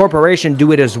can my corporation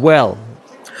do it as well?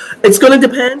 It's going to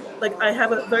depend. Like, I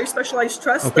have a very specialized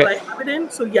trust that I have it in,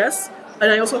 so yes.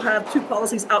 And I also have two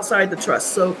policies outside the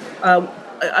trust. So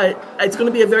it's going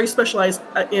to be a very specialized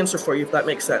answer for you, if that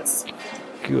makes sense.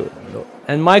 Good.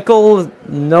 And Michael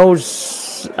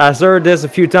has heard this a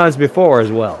few times before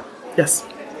as well. Yes.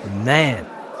 Man.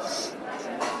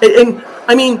 And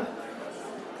I mean,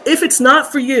 if it's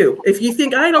not for you, if you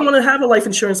think I don't want to have a life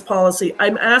insurance policy,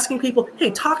 I'm asking people,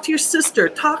 hey, talk to your sister,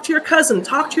 talk to your cousin,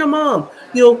 talk to your mom,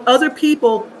 other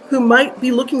people who might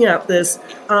be looking at this.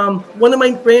 One of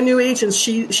my brand new agents,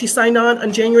 she signed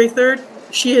on January 3rd.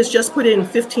 She has just put in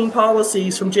 15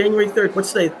 policies from January 3rd.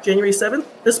 What's today? January 7th?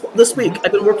 This week.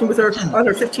 I've been working with her on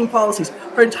her 15 policies.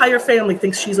 Her entire family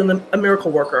thinks she's a miracle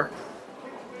worker.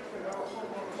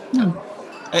 And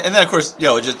then, of course,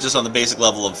 just on the basic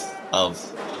level of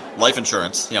life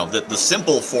insurance, the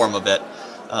simple form of it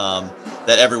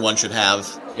that everyone should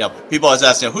have. People always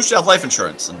ask, who should have life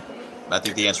insurance? And I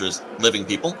think the answer is living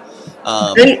people.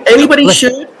 Anybody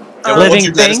should.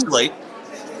 Living things.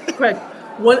 Correct.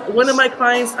 One of my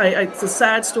clients, it's a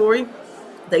sad story.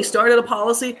 They started a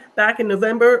policy back in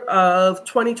November of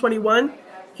 2021.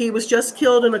 He was just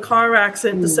killed in a car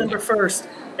accident December 1st,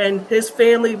 and his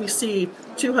family received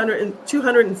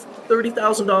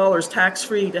 $230,000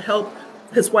 tax-free to help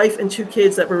his wife and two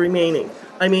kids that were remaining.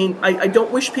 I mean, I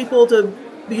don't wish people to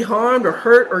be harmed or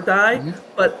hurt or die,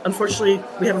 but unfortunately,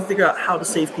 we haven't figured out how to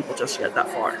save people just yet that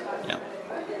far.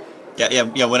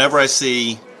 Yeah. Whenever I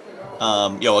see, a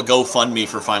GoFundMe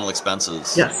for final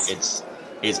expenses, yes, it's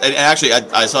and actually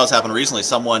I saw this happen recently.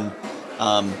 Someone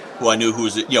who I knew who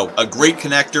was a great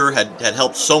connector had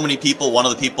helped so many people. One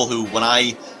of the people who, when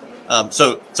I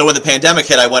So when the pandemic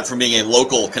hit, I went from being a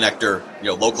local connector,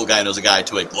 local guy knows a guy,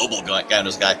 to a global guy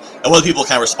knows a guy. And one of the people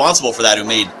kind of responsible for that, who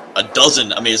made a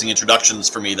dozen amazing introductions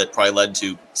for me that probably led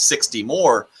to 60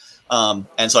 more.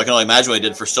 And so I can only imagine what I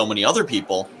did for so many other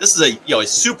people. This is a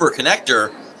super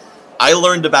connector. I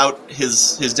learned about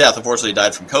his death. Unfortunately, he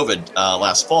died from COVID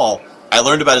last fall. I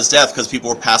learned about his death because people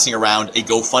were passing around a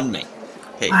GoFundMe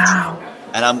page. Wow.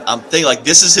 And I'm thinking, like,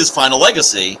 this is his final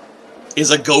legacy,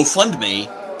 is a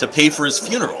GoFundMe to pay for his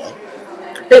funeral.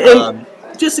 And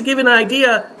just to give you an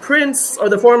idea, Prince, or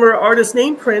the former artist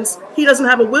named Prince, he doesn't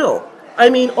have a will. I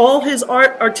mean, all his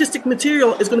artistic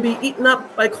material is going to be eaten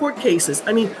up by court cases.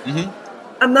 I mean,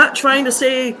 I'm not trying to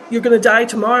say you're going to die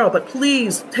tomorrow, but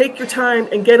please take your time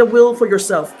and get a will for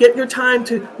yourself. Get your time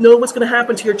to know what's going to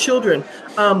happen to your children.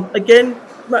 Again,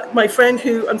 my friend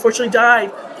who unfortunately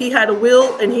died, he had a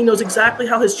will and he knows exactly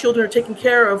how his children are taken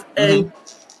care of. And,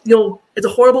 it's a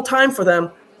horrible time for them,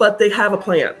 but they have a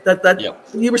plan.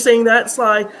 You were saying that,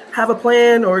 Sly, have a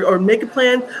plan or make a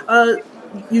plan.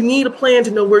 You need a plan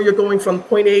to know where you're going from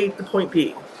point A to point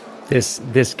B.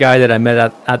 This guy that I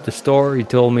met at the store, he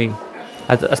told me,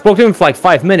 I spoke to him for like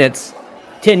 5 minutes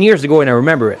 10 years ago, and I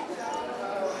remember it.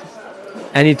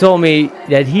 And he told me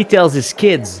that he tells his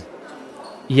kids,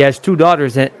 he has 2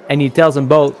 daughters, and he tells them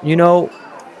both,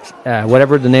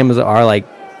 whatever the names are, like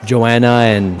Joanna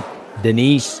and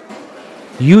Denise,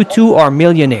 you 2 are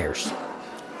millionaires.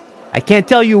 I can't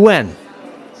tell you when,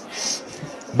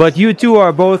 but you 2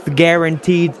 are both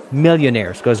guaranteed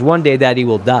millionaires, because one day Daddy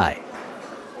will die.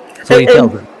 So he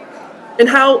tells them. And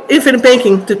how Infinite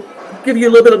Banking, to give you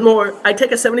a little bit more, I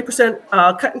take a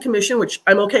 70% cut in commission, which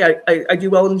I'm okay. I do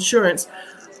well in insurance.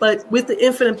 But with the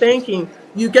Infinite Banking,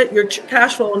 you get your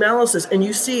cash flow analysis and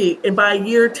you see, and by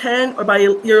year 10 or by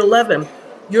year 11,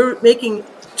 you're making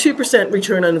 2%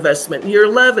 return on investment. Year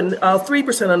 11,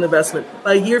 3% on investment.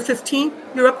 By year 15,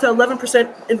 you're up to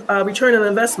 11% return on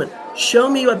investment. Show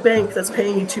me a bank that's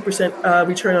paying you 2%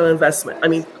 return on investment. I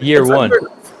mean, year 1.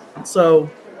 So,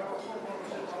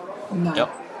 No.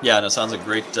 Yep. Yeah, and it sounds like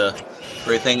great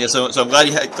thing. So I'm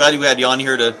glad we had you on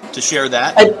here to share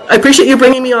that. I appreciate you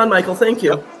bringing me on, Michael. Thank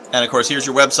you. Yep. And of course, here's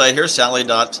your website here,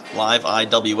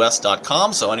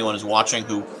 sally.liveiws.com. So anyone who's watching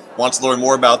who wants to learn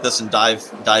more about this and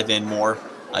dive in more,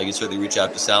 you can certainly reach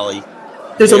out to Sally.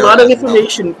 There's a lot of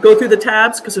information. Go through the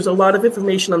tabs because there's a lot of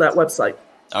information on that website.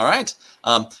 All right.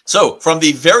 So from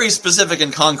the very specific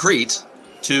and concrete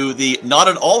to the not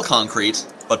at all concrete,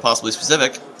 but possibly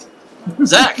specific,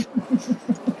 Zach,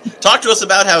 talk to us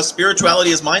about how spirituality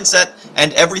is mindset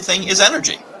and everything is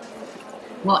energy.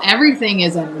 Well, everything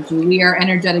is energy. We are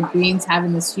energetic beings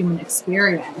having this human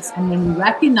experience. And when we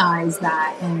recognize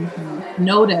that and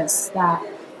notice that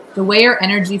the way our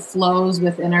energy flows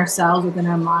within ourselves, within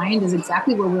our mind, is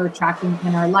exactly what we're attracting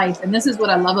in our life. And this is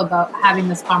what I love about having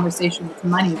this conversation with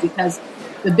money, because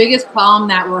the biggest problem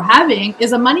that we're having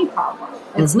is a money problem.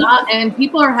 It's not, and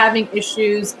people are having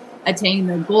issues attaining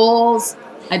their goals,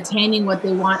 attaining what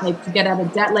they want, like to get out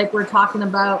of debt, like we're talking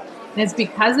about. And it's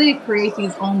because they create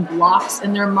these own blocks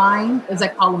in their mind, as I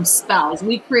call them spells.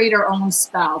 We create our own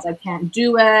spells. I can't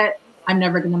do it. I'm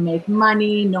never going to make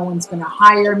money. No one's going to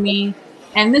hire me.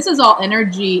 And this is all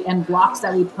energy and blocks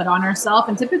that we put on ourselves.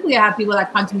 And typically I have people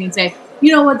that come to me and say,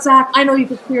 you know what, Zach, I know you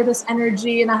could clear this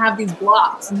energy and I have these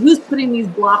blocks. And who's putting these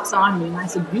blocks on me? And I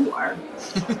said, you are.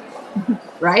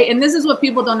 Right? And this is what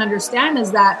people don't understand,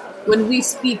 is that when we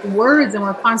speak words and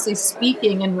we're constantly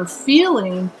speaking and we're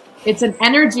feeling, it's an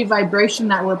energy vibration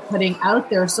that we're putting out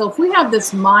there. So if we have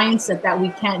this mindset that we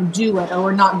can't do it, or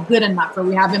we're not good enough, or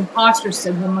we have imposter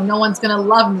syndrome, or no one's going to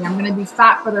love me, I'm going to be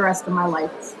fat for the rest of my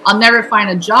life, I'll never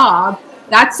find a job,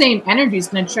 that same energy is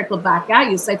going to trickle back at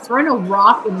you. It's like throwing a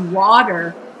rock in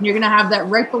water, and you're going to have that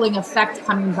rippling effect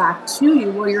coming back to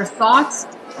you, where your thoughts,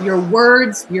 your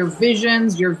words, your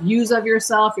visions, your views of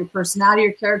yourself, your personality,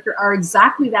 your character are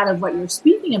exactly that of what you're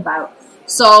speaking about.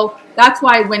 So that's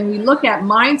why when we look at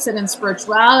mindset and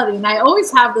spirituality, and I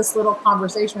always have this little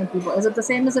conversation with people, is it the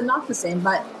same? Is it not the same?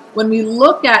 But when we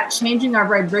look at changing our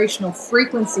vibrational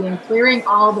frequency and clearing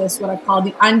all this, what I call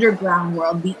the underground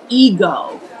world, the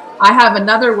ego, I have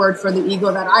another word for the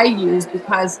ego that I use,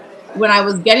 because when I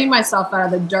was getting myself out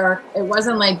of the dark, it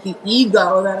wasn't like the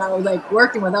ego that I was like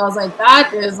working with. I was like,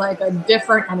 that is like a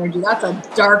different energy. That's a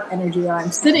dark energy that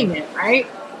I'm sitting in, right?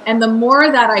 And the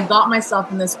more that I got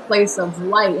myself in this place of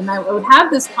light, and I would have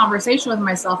this conversation with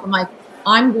myself, I'm like,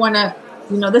 I'm going to,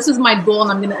 this is my goal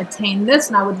and I'm going to attain this.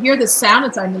 And I would hear the sound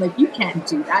inside me like, you can't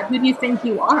do that. Who do you think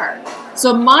you are?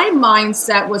 So my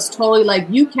mindset was totally like,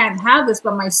 you can't have this.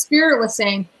 But my spirit was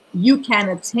saying, you can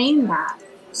attain that.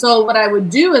 So what I would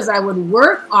do is I would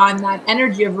work on that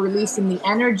energy of releasing the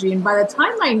energy. And by the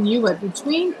time I knew it,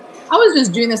 I was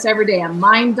just doing this every day, a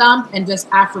mind dump and just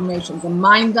affirmations, a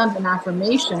mind dump and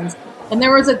affirmations. And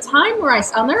there was a time where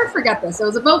I'll never forget this. It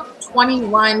was about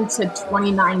 21 to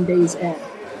 29 days in.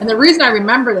 And the reason I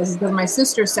remember this is because my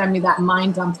sister sent me that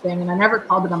mind dump thing, and I never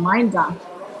called it a mind dump.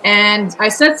 And I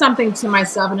said something to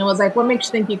myself, and it was like, what makes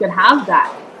you think you could have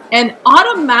that? And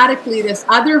automatically this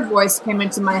other voice came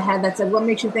into my head that said, what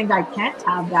makes you think I can't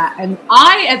have that? And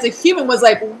I, as a human, was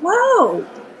like, whoa,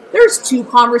 there's two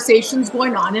conversations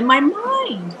going on in my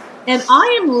mind. And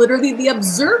I am literally the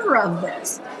observer of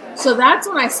this. So that's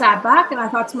when I sat back and I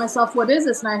thought to myself, what is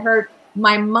this? And I heard,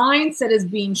 my mindset is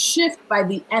being shifted by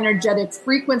the energetic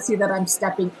frequency that I'm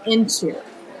stepping into.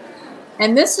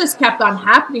 And this just kept on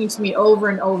happening to me over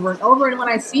and over and over. And when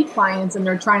I see clients and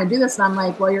they're trying to do this, and I'm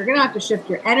like, well, you're going to have to shift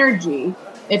your energy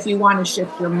if you want to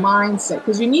shift your mindset,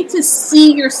 because you need to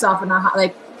see yourself in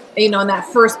in that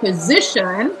first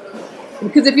position.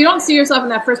 Because if you don't see yourself in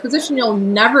that first position, you'll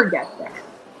never get there.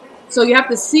 So you have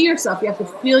to see yourself. You have to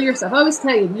feel yourself. I always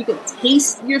tell you, if you could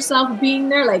taste yourself being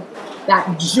there, like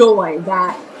that joy,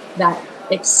 that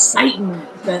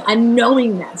excitement, the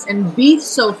unknowingness, and be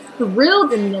so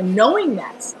thrilled in the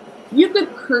unknowingness, you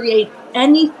could create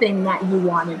anything that you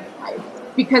want in life,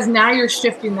 because now you're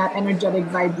shifting that energetic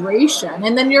vibration,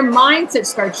 and then your mindset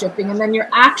starts shifting, and then your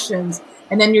actions,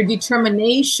 and then your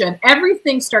determination,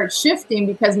 everything starts shifting,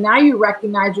 because now you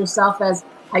recognize yourself as,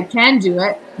 I can do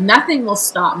it. Nothing will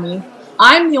stop me.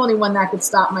 I'm the only one that could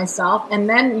stop myself. And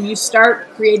then you start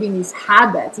creating these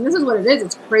habits. And this is what it is.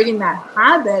 It's creating that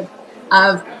habit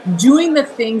of doing the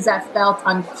things that felt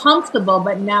uncomfortable,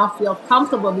 but now feel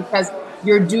comfortable because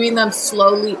you're doing them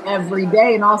slowly every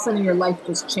day. And all of a sudden your life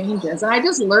just changes. And I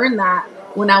just learned that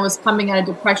when I was coming out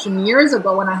of depression years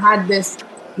ago, when I had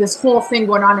this whole thing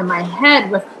going on in my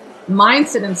head with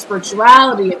mindset and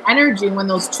spirituality and energy. And when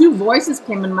those two voices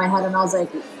came in my head, and I was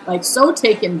like so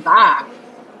taken back,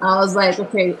 I was like,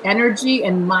 okay, energy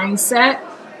and mindset,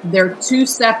 they're two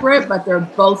separate, but they're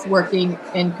both working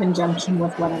in conjunction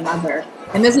with one another.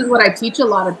 And this is what I teach a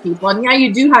lot of people. And yeah,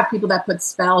 you do have people that put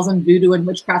spells and voodoo and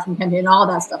witchcraft and and all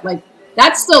that stuff. Like,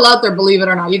 that's still out there, believe it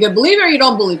or not. You can believe it or you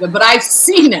don't believe it, but I've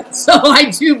seen it, so I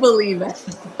do believe it.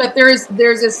 But there's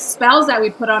this spells that we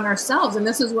put on ourselves, and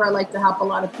this is where I like to help a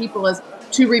lot of people, is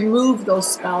to remove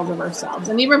those spells of ourselves.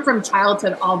 And even from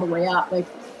childhood all the way up, like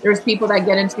there's people that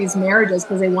get into these marriages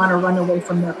because they want to run away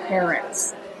from their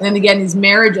parents. And then again, these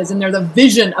marriages, and they're the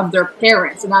vision of their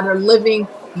parents, and now they're living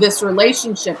this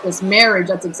relationship, this marriage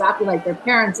that's exactly like their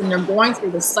parents, and they're going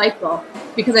through this cycle.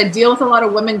 Because I deal with a lot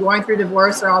of women going through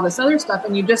divorce or all this other stuff,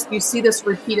 and you see this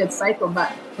repeated cycle. But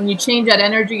when you change that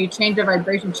energy, you change your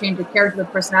vibration, change your character, the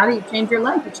personality, you change your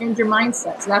life, you change your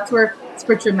mindset. So that's where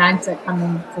spiritual mindset comes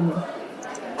in for me.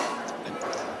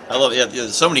 I love it.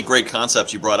 There's so many great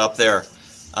concepts you brought up there.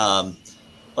 One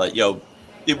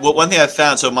thing I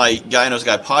found, so my Guy Knows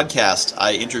Guy podcast,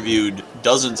 I interviewed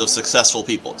dozens of successful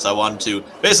people. So I wanted to,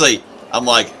 basically, I'm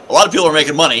like, a lot of people are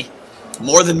making money,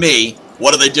 more than me.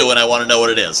 What are they doing? I want to know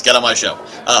what it is. Get on my show.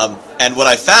 And what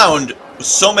I found was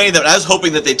so many that I was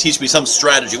hoping that they'd teach me some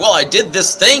strategy. Well, I did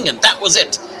this thing and that was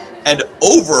it. And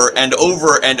over and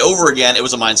over and over again, it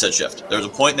was a mindset shift. There was a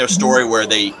point in their story where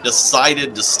they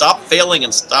decided to stop failing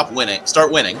and start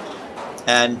winning.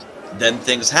 And then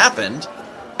things happened.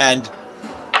 And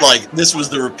like, this was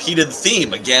the repeated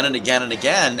theme again and again and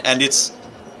again. And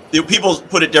people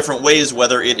put it different ways,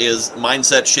 whether it is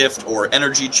mindset shift or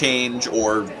energy change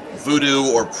or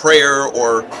voodoo or prayer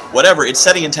or whatever. It's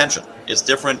setting intention. It's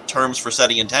different terms for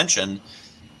setting intention.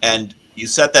 And you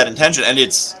set that intention, and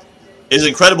it's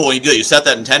incredible when you do it. You set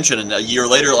that intention, and a year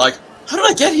later, like, how did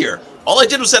I get here? All I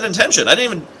did was set intention. I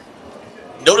didn't even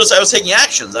notice I was taking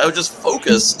actions. I was just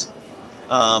focused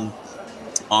on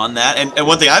that. And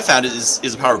one thing I found is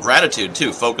the power of gratitude,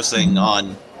 too, focusing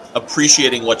on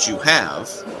appreciating what you have,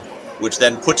 which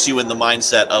then puts you in the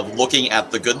mindset of looking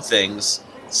at the good things,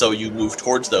 so you move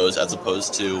towards those, as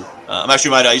opposed to...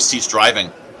 I used to teach driving,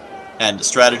 and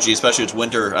strategy, especially it's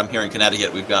winter. I'm here in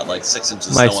Connecticut. We've got like 6 inches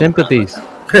of snow. My sympathies.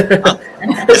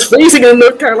 It's freezing in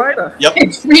North Carolina. Yep.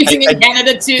 It's freezing in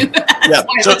Canada, too. Yeah.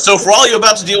 So for all you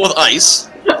about to deal with ice,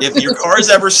 if your car is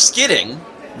ever skidding,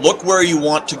 look where you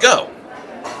want to go.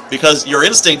 Because your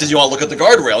instinct is you want to look at the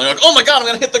guardrail. And you're like, oh my God, I'm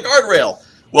going to hit the guardrail.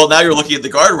 Well, now you're looking at the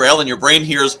guardrail, and your brain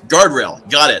hears guardrail.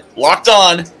 Got it. Locked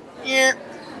on. Yeah.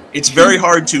 It's very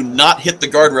hard to not hit the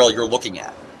guardrail you're looking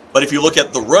at. But if you look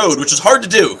at the road, which is hard to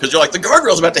do, because you're like, the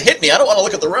guardrail's about to hit me. I don't want to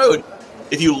look at the road.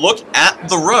 If you look at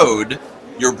the road,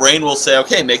 your brain will say,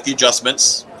 okay, make the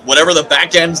adjustments. Whatever the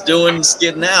back end's doing,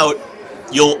 skidding out,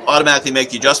 you'll automatically make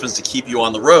the adjustments to keep you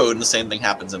on the road, and the same thing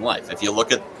happens in life. If you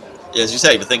look at, as you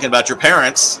say, if you're thinking about your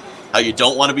parents, how you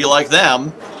don't want to be like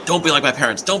them, don't be like my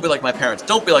parents, don't be like my parents,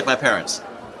 don't be like my parents.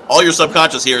 All your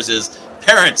subconscious hears is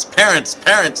parents, parents,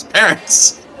 parents,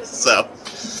 parents. So,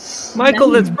 Michael,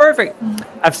 that's perfect.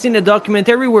 I've seen a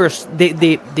documentary where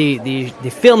they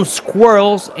film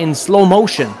squirrels in slow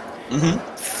motion,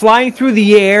 flying through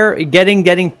the air,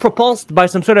 getting propulsed by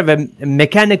some sort of a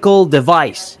mechanical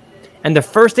device. And the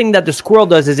first thing that the squirrel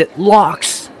does is it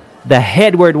locks the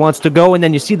head where it wants to go, and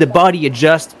then you see the body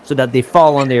adjust so that they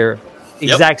fall on their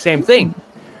exact same thing.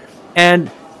 And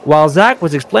while Zach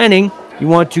was explaining, you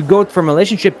want to go from a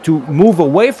relationship to move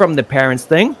away from the parents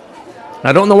thing.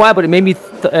 I don't know why, but it made me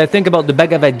think about the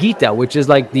Bhagavad Gita, which is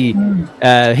like the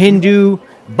Hindu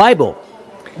Bible.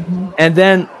 And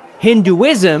then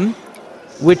Hinduism,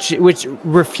 which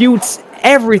refutes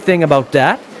everything about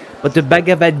that. But the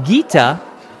Bhagavad Gita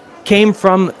came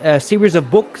from a series of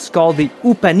books called the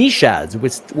Upanishads,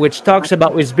 which talks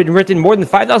about, it's been written more than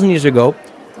 5,000 years ago,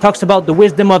 talks about the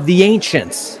wisdom of the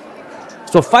ancients.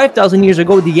 So 5,000 years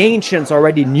ago, the ancients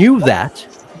already knew that.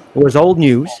 It was old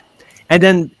news. And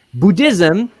then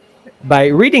Buddhism, by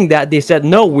reading that, they said,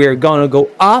 no, we're going to go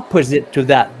opposite to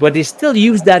that. But they still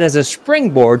use that as a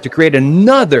springboard to create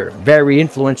another very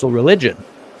influential religion.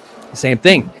 Same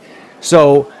thing.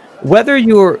 So whether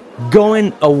you're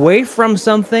going away from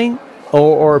something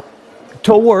or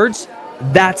towards,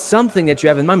 that's something that you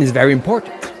have in mind is very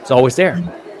important. It's always there.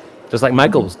 Just like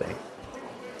Michael was saying.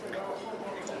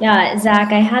 Yeah,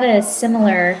 Zach, I had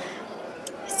somewhat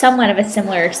of a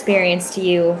similar experience to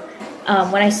you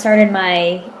when I started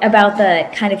about the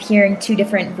kind of hearing two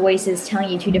different voices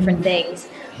telling you two different things.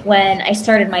 When I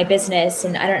started my business,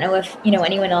 and I don't know if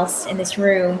anyone else in this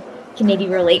room can maybe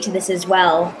relate to this as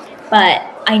well, but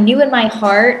I knew in my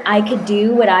heart I could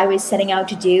do what I was setting out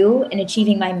to do in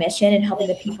achieving my mission and helping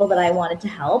the people that I wanted to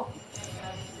help.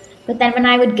 But then when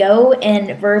I would go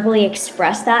and verbally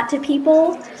express that to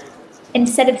people,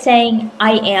 instead of saying,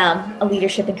 I am a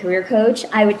leadership and career coach,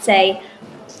 I would say,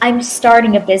 I'm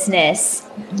starting a business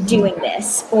doing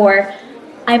this, or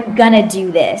I'm gonna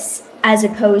do this, as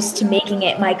opposed to making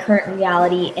it my current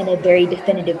reality in a very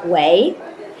definitive way.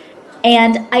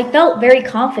 And I felt very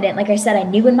confident. Like I said, I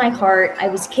knew in my heart I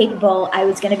was capable, I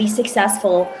was gonna be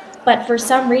successful, but for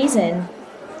some reason,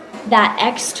 that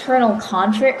external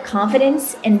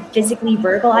confidence and physically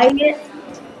verbalizing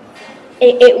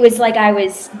it was like I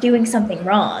was doing something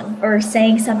wrong or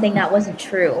saying something that wasn't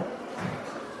true.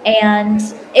 And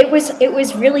it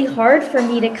was really hard for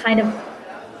me to kind of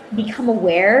become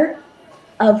aware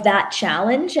of that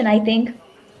challenge. And I think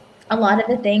a lot of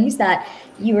the things that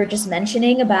you were just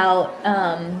mentioning about,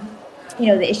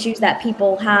 the issues that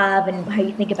people have and how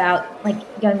you think about,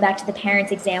 like going back to the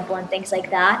parents example and things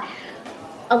like that,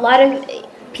 a lot of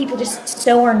people just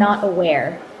so are not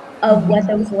aware of what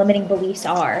those limiting beliefs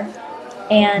are.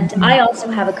 And I also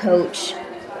have a coach,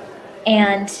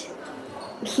 and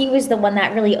he was the one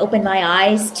that really opened my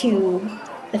eyes to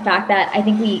the fact that I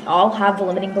think we all have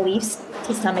limiting beliefs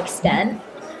to some extent,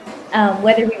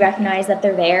 whether we recognize that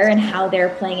they're there and how they're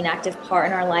playing an active part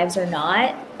in our lives or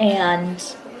not. And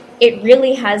it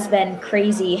really has been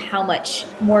crazy how much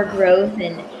more growth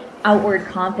and outward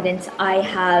confidence I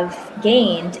have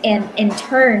gained, and in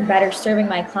turn better serving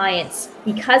my clients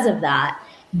because of that.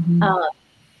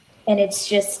 And it's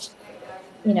just,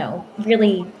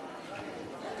 really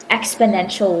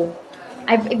exponential.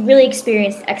 I've really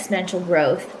experienced exponential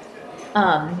growth,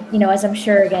 as I'm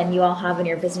sure, again, you all have in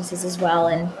your businesses as well.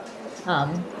 And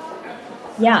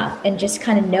and just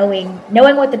kind of knowing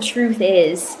what the truth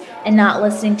is and not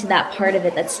listening to that part of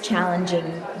it that's challenging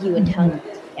you and telling you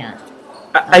you can't.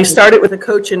 I started with a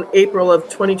coach in April of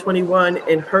 2021,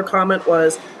 and her comment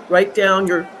was, write down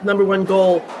your number one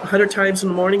goal 100 times in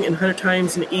the morning and 100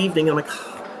 times in the evening. I'm like,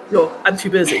 I'm too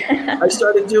busy. I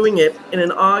started doing it, and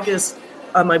in August,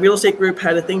 my real estate group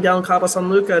had a thing down in Cabo San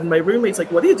Luca, and my roommate's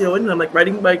like, what are you doing? And I'm like,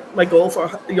 writing my goal for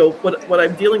what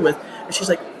I'm dealing with. And she's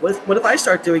like, what if I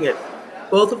start doing it?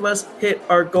 Both of us hit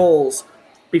our goals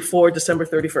before December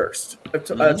 31st of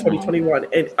 2021.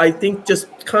 And I think just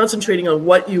concentrating on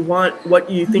what you want, what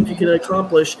you think you can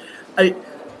accomplish.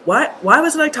 Why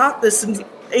wasn't I taught this in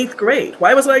 8th grade?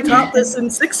 Why wasn't I taught this in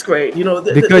 6th grade?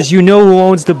 Because you know who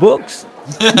owns the books.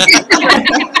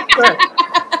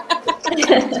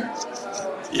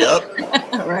 Yep.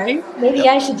 Right? Maybe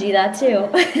I should do that too.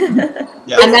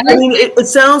 Yeah. I mean, it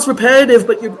sounds repetitive,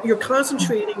 but you're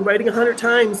concentrating, writing 100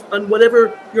 times on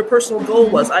whatever your personal goal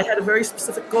was. I had a very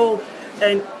specific goal,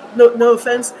 and no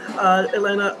offense,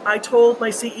 Elena, I told my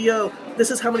CEO,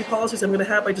 this is how many policies I'm going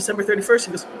to have by December 31st.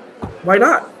 He goes, why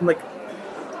not? I'm like,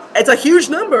 it's a huge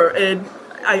number, and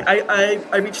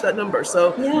I reached that number.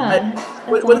 So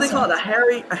what do they call it?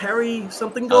 A hairy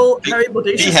something goal? Hairy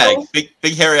audacious goal?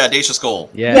 Big hairy audacious goal.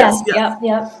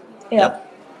 Yep.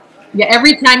 Yeah,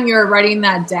 every time you were writing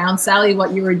that down, Sally,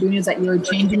 what you were doing is that you were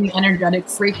changing the energetic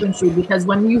frequency, because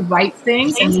when you write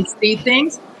things and you see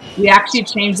things, we actually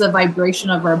change the vibration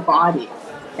of our body.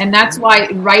 And that's why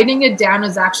writing it down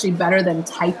is actually better than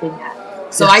typing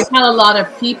it. So I tell a lot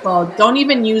of people, don't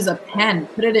even use a pen,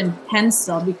 put it in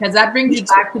pencil, because that brings you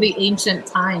back to the ancient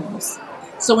times.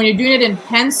 So when you're doing it in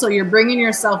pencil, you're bringing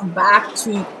yourself back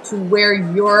to where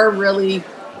you're really,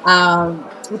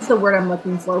 what's the word I'm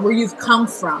looking for? Where you've come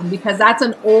from, because that's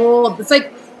it's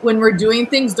like when we're doing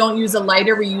things, don't use a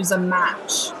lighter, we use a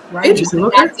match, right? That's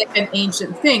like an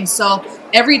ancient thing. So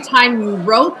every time you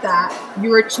wrote that, you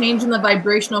were changing the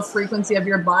vibrational frequency of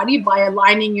your body by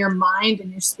aligning your mind and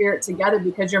your spirit together,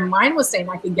 because your mind was saying,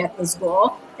 I could get this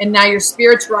goal. And now your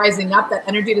spirit's rising up that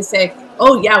energy to say,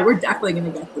 oh yeah, we're definitely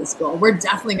going to get this goal. We're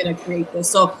definitely going to create this.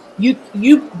 So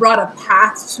you brought a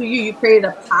path to you. You created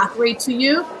a pathway to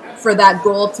you for that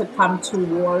goal to come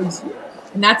towards you.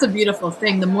 And that's a beautiful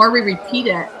thing. The more we repeat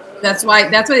it, that's why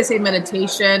they say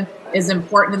meditation is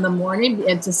important in the morning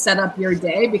and to set up your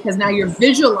day, because now you're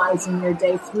visualizing your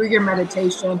day through your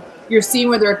meditation. You're seeing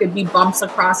where there could be bumps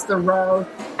across the road,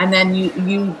 and then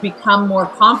you become more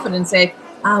confident and say,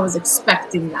 I was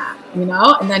expecting that,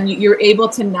 and then you're able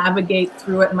to navigate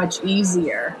through it much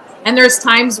easier. And there's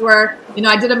times where,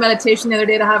 I did a meditation the other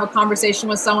day to have a conversation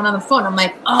with someone on the phone. I'm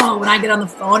like, oh, when I get on the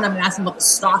phone, I'm going to ask them about the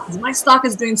stock. My stock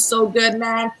is doing so good,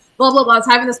 man. Blah, blah, blah. I was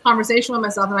having this conversation with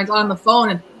myself, and I got on the phone,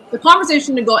 and the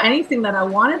conversation didn't go anything that I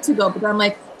wanted to go. But I'm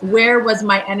like, where was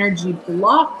my energy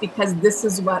blocked? Because this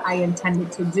is what I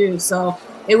intended to do. So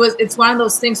it's one of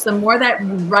those things. The more that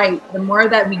we write, the more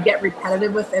that we get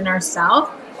repetitive within ourselves,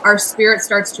 our spirit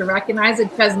starts to recognize it,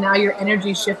 because now your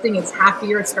energy is shifting. It's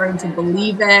happier. It's starting to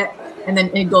believe it. And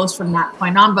then it goes from that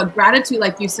point on. But gratitude,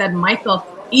 like you said, Michael,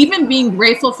 even being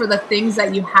grateful for the things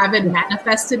that you haven't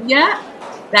manifested yet,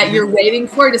 that you're waiting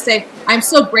for, to say, I'm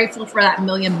so grateful for that $1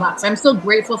 million. I'm so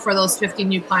grateful for those 50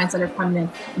 new clients that are coming in.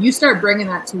 You start bringing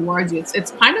that towards you.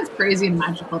 It's kind of crazy and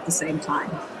magical at the same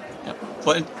time. Yep.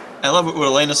 But I love what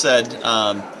Elena said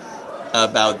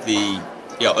about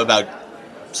about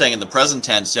saying in the present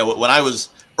tense. When I was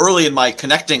early in my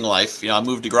connecting life, I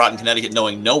moved to Groton, Connecticut,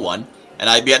 knowing no one, and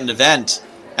I'd be at an event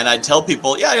and I'd tell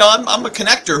people, I'm a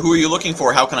connector. Who are you looking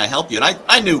for? How can I help you? And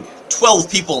I knew 12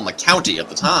 people in the county at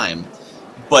the time.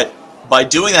 But by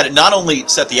doing that, it not only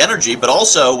set the energy, but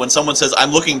also when someone says,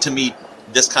 I'm looking to meet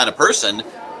this kind of person,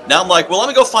 now I'm like, well, let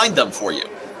me go find them for you.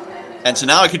 And so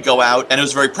now I could go out, and it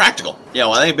was very practical.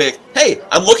 I think, be like, hey,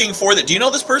 I'm looking for that. Do you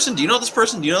know this person? Do you know this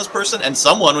person? Do you know this person? And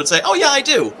someone would say, oh, yeah, I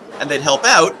do. And they'd help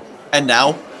out. And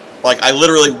now, I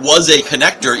literally was a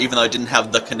connector, even though I didn't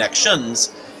have the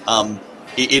connections.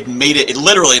 It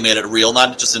literally made it real,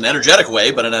 not just in an energetic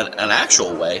way, but in an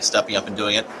actual way, stepping up and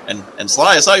doing it. And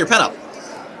Sly, I saw your pen up.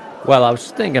 Well, I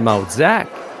was thinking about Zach,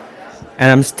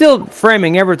 and I'm still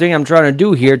framing everything I'm trying to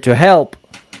do here to help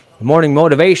the morning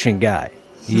motivation guy.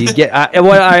 You get,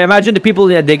 I imagine the people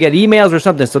that they get emails or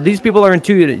something. So these people are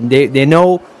intuitive. They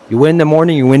know you win the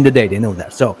morning, you win the day. They know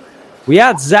that. So we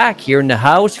had Zach here in the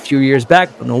house a few years back.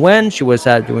 I don't know when. She was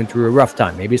going through a rough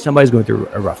time. Maybe somebody's going through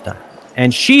a rough time,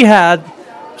 and she had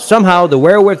somehow the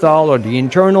wherewithal or the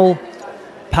internal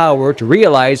power to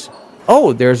realize,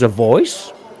 oh, there's a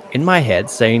voice in my head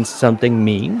saying something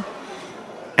mean,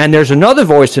 and there's another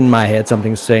voice in my head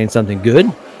saying something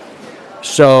good.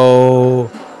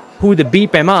 So who the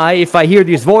beep am I if I hear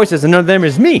these voices and none of them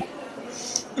is me?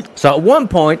 So at one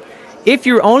point, if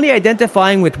you're only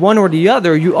identifying with one or the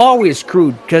other, you always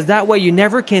screwed, because that way you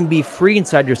never can be free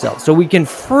inside yourself. So we can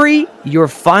free your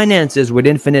finances with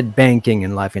infinite banking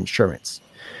and life insurance.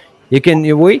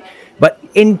 But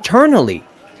internally,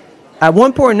 at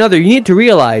one point or another, you need to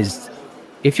realize,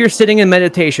 if you're sitting in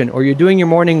meditation or you're doing your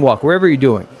morning walk, wherever you're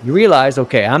doing, you realize,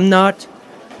 okay, I'm not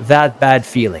that bad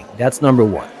feeling. That's number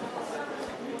one.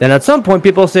 Then at some point,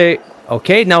 people say,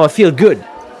 okay, now I feel good.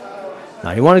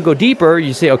 Now you want to go deeper,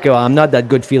 you say, okay, well, I'm not that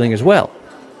good feeling as well.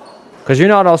 Because you're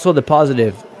not also the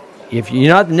positive. If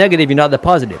you're not the negative, you're not the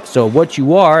positive. So what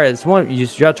you are, you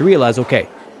have to realize, okay,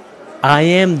 I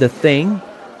am the thing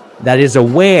that is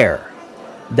aware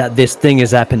that this thing is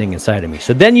happening inside of me.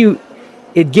 So then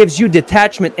it gives you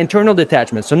detachment, internal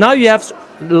detachment. So now you have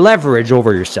leverage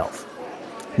over yourself.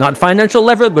 Not financial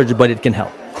leverage, but it can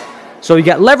help. So you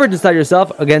got leverage inside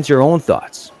yourself against your own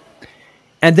thoughts.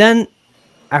 And then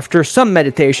after some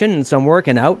meditation and some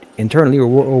working out internally or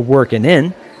working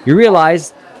in, you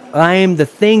realize I am the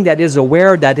thing that is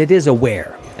aware that it is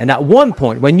aware. And at one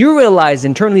point, when you realize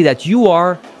internally that you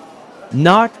are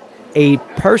not a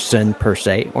person per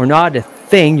se, or not a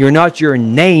thing, you're not your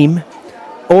name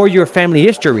or your family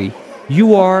history,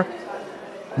 you are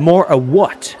more a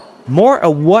what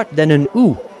than an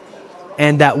who.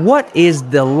 And that what is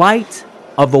the light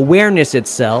of awareness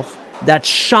itself that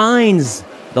shines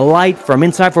the light from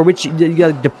inside, for which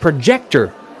the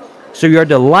projector. So you're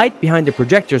the light behind the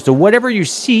projector. So whatever you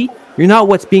see, you're not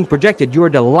what's being projected. You're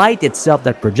the light itself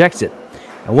that projects it.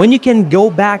 And when you can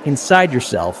go back inside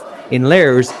yourself in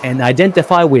layers and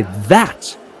identify with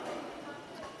that,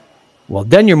 well,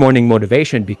 then your morning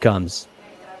motivation becomes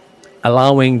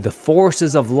allowing the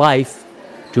forces of life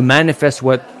to manifest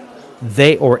what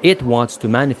they or it wants to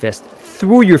manifest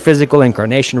through your physical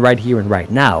incarnation right here and right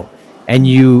now. And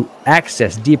you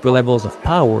access deeper levels of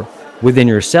power within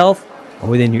yourself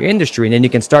and within your industry. And then you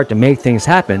can start to make things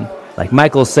happen. Like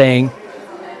Michael's saying,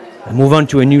 I move on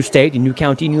to a new state, a new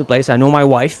county, new place. I know my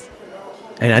wife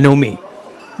and I know me.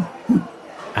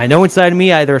 I know inside of me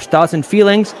there's thoughts and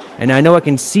feelings, and I know I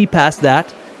can see past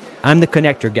that. I'm the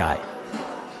connector guy.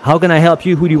 How can I help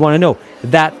you? Who do you want to know?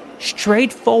 That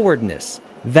straightforwardness,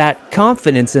 that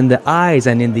confidence in the eyes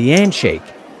and in the handshake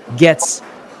gets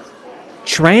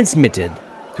transmitted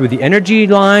through the energy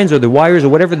lines or the wires or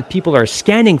whatever the people are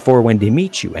scanning for when they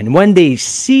meet you. And when they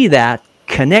see that,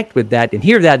 connect with that, and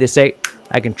hear that, they say,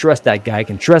 I can trust that guy, I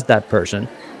can trust that person,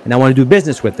 and I want to do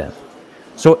business with them.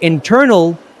 So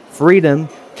internal freedom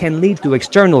can lead to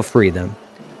external freedom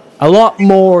a lot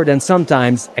more than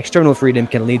sometimes external freedom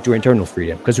can lead to internal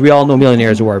freedom, because we all know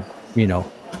millionaires who are,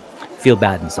 feel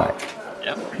bad inside.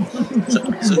 Yep.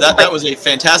 So that was a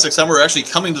fantastic summary. We're actually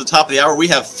coming to the top of the hour. We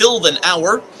have filled an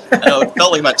hour. I know it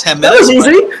felt like about 10 minutes. That was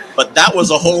easy. But that was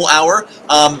a whole hour. So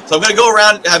I'm going to go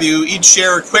around, have you each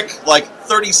share a quick,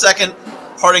 30-second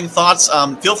parting thoughts.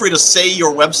 Feel free to say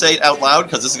your website out loud,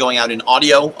 because this is going out in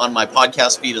audio on my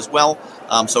podcast feed as well.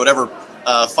 So whatever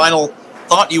final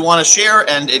thought you want to share,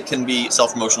 and it can be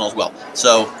self-promotional as well.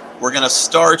 So we're going to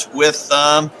start with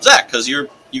Zach, because you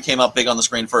came up big on the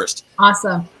screen first.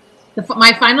 Awesome.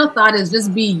 My final thought is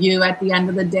just be you at the end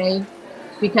of the day,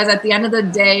 because at the end of the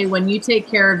day, when you take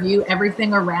care of you,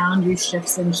 everything around you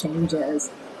shifts and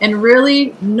changes. And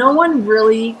really, no one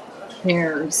really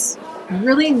cares.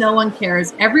 Really, no one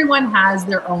cares. Everyone has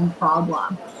their own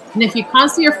problem. And if you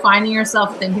constantly are finding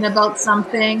yourself thinking about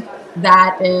something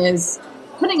that is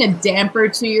putting a damper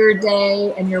to your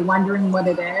day and you're wondering what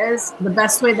it is, the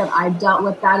best way that I've dealt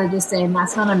with that is just saying,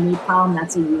 that's not a me problem,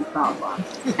 that's a you problem.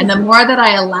 And the more that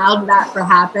I allowed that to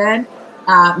happen,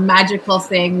 magical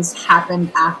things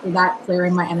happened after that,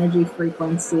 clearing my energy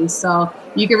frequency. So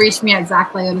you can reach me at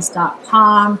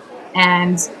zachliotis.com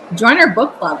and join our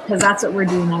book club, because that's what we're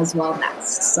doing as well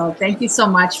next. So thank you so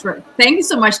much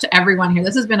to everyone here.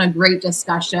 This has been a great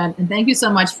discussion, and thank you so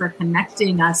much for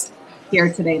connecting us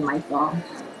here today, Michael.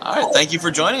 All right, thank you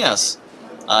for joining us.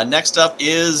 Next up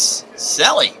is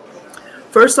Sally.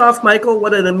 First off, Michael,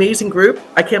 what an amazing group.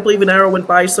 I can't believe an hour went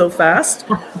by so fast.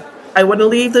 I want to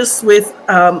leave this with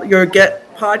your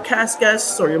podcast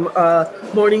guests or your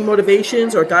morning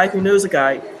motivations or a guy who knows a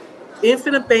guy.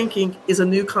 Infinite banking is a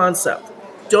new concept.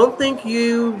 Don't think if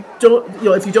you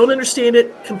don't understand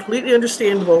it, completely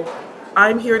understandable.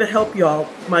 I'm here to help y'all.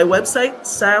 My website,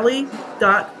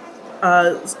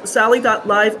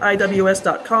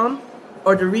 sally.liveiws.com,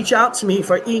 or to reach out to me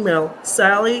for email,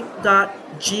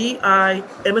 sally.gi,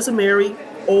 M as in Mary,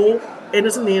 O, N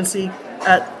as in Nancy,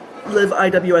 at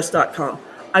liveiws.com.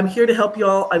 I'm here to help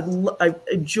y'all. I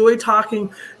enjoy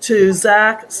talking to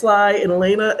Zach, Sly, and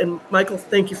Elena, and Michael,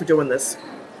 thank you for doing this.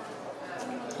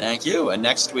 Thank you. And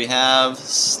next we have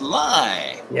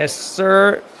Sly. Yes,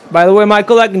 sir. By the way,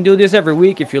 Michael, I can do this every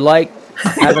week if you like.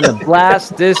 Having a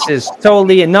blast. This is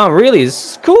totally, no, really,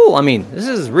 this is cool. I mean, this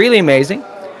is really amazing.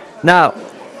 Now,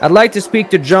 I'd like to speak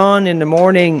to John in the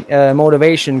morning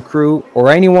motivation crew, or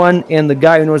anyone in the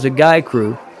Guy Who Knows a Guy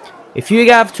crew. If you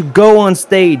have to go on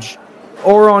stage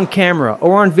or on camera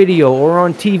or on video or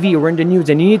on TV or in the news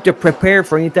and you need to prepare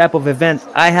for any type of event,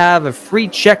 I have a free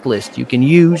checklist you can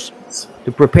use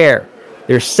to prepare.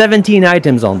 There's 17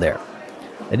 items on there.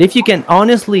 And if you can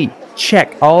honestly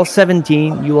check all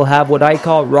 17, you will have what I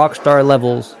call rock star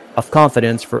levels of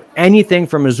confidence for anything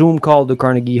from a Zoom call to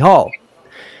Carnegie Hall.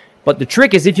 But the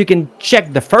trick is, if you can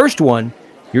check the first one,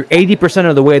 you're 80%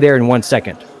 of the way there in 1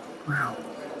 second. Wow.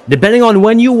 Depending on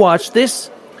when you watch this,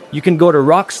 you can go to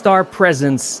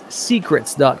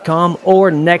rockstarpresencesecrets.com or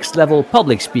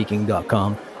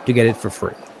nextlevelpublicspeaking.com to get it for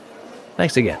free.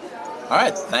 Thanks again. All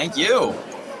right, thank you.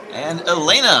 And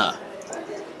Elena.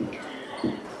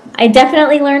 I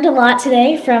definitely learned a lot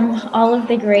today from all of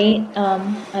the great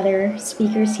other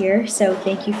speakers here. So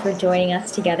thank you for joining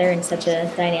us together in such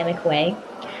a dynamic way.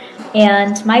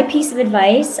 And my piece of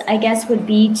advice, I guess, would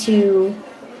be to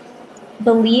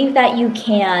believe that you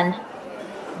can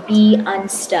be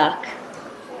unstuck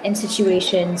in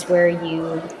situations where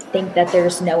you think that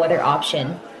there's no other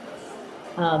option.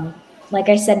 Like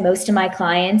I said, most of my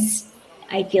clients,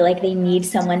 I feel like they need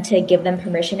someone to give them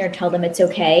permission or tell them it's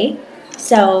okay.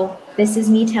 So this is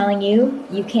me telling you,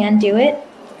 you can do it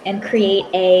and create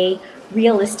a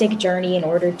realistic journey in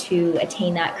order to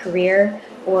attain that career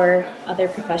or other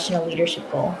professional leadership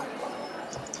goal.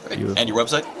 Great. And your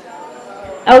website?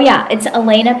 Oh yeah, it's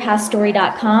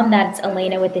ElenaPastori.com. That's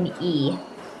Elena with an E.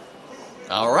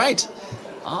 All right.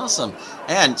 Awesome.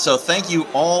 And so thank you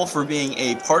all for being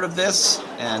a part of this.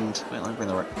 And wait, let me bring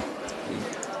the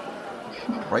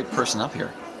right person up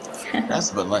here. That's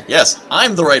the button. Yes,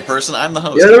 I'm the right person. I'm the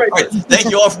host. You're the right All right. Thank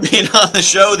you all for being on the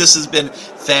show. This has been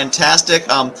fantastic.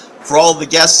 For all the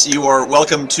guests, you are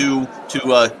welcome to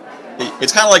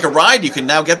it's kind of like a ride. You can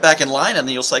now get back in line and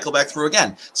then you'll cycle back through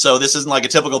again. So this isn't like a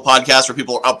typical podcast where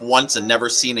people are up once and never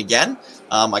seen again.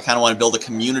 I kind of want to build a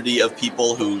community of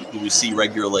people who we see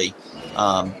regularly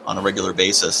on a regular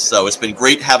basis. So it's been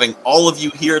great having all of you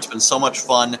here. It's been so much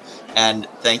fun. And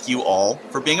thank you all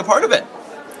for being a part of it.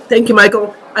 Thank you,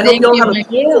 Michael. I hope you all have a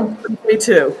you. day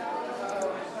too.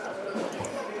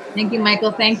 Thank you,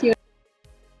 Michael. Thank you.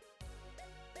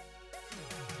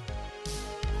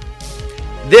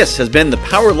 This has been the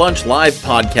Power Lunch Live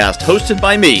podcast, hosted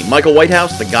by me, Michael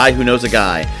Whitehouse, the guy who knows a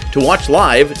guy. To watch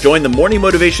live, join the Morning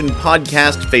Motivation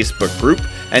Podcast Facebook group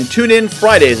and tune in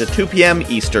Fridays at 2 p.m.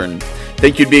 Eastern.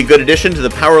 Think you'd be a good addition to the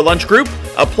Power Lunch group?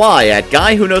 Apply at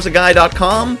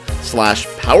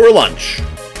guywhoknowsaguy.com/powerlunch.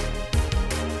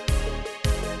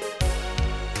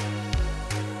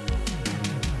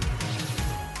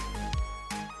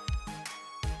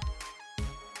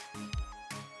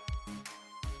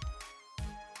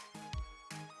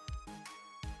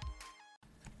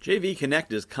 JV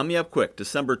Connect is coming up quick,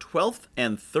 December 12th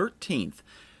and 13th.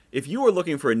 If you are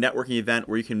looking for a networking event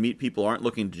where you can meet people who aren't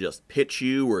looking to just pitch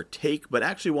you or take, but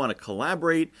actually want to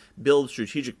collaborate, build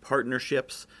strategic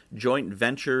partnerships, joint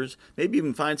ventures, maybe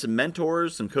even find some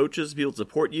mentors, some coaches, people to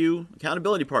support you,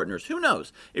 accountability partners, who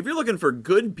knows? If you're looking for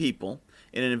good people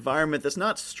in an environment that's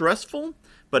not stressful,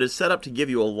 but is set up to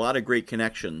give you a lot of great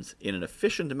connections in an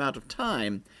efficient amount of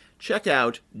time, check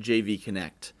out JV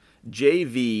Connect.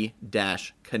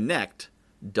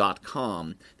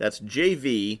 jv-connect.com. That's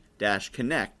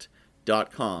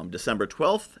jv-connect.com. December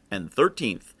 12th and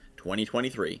 13th,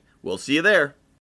 2023. We'll see you there.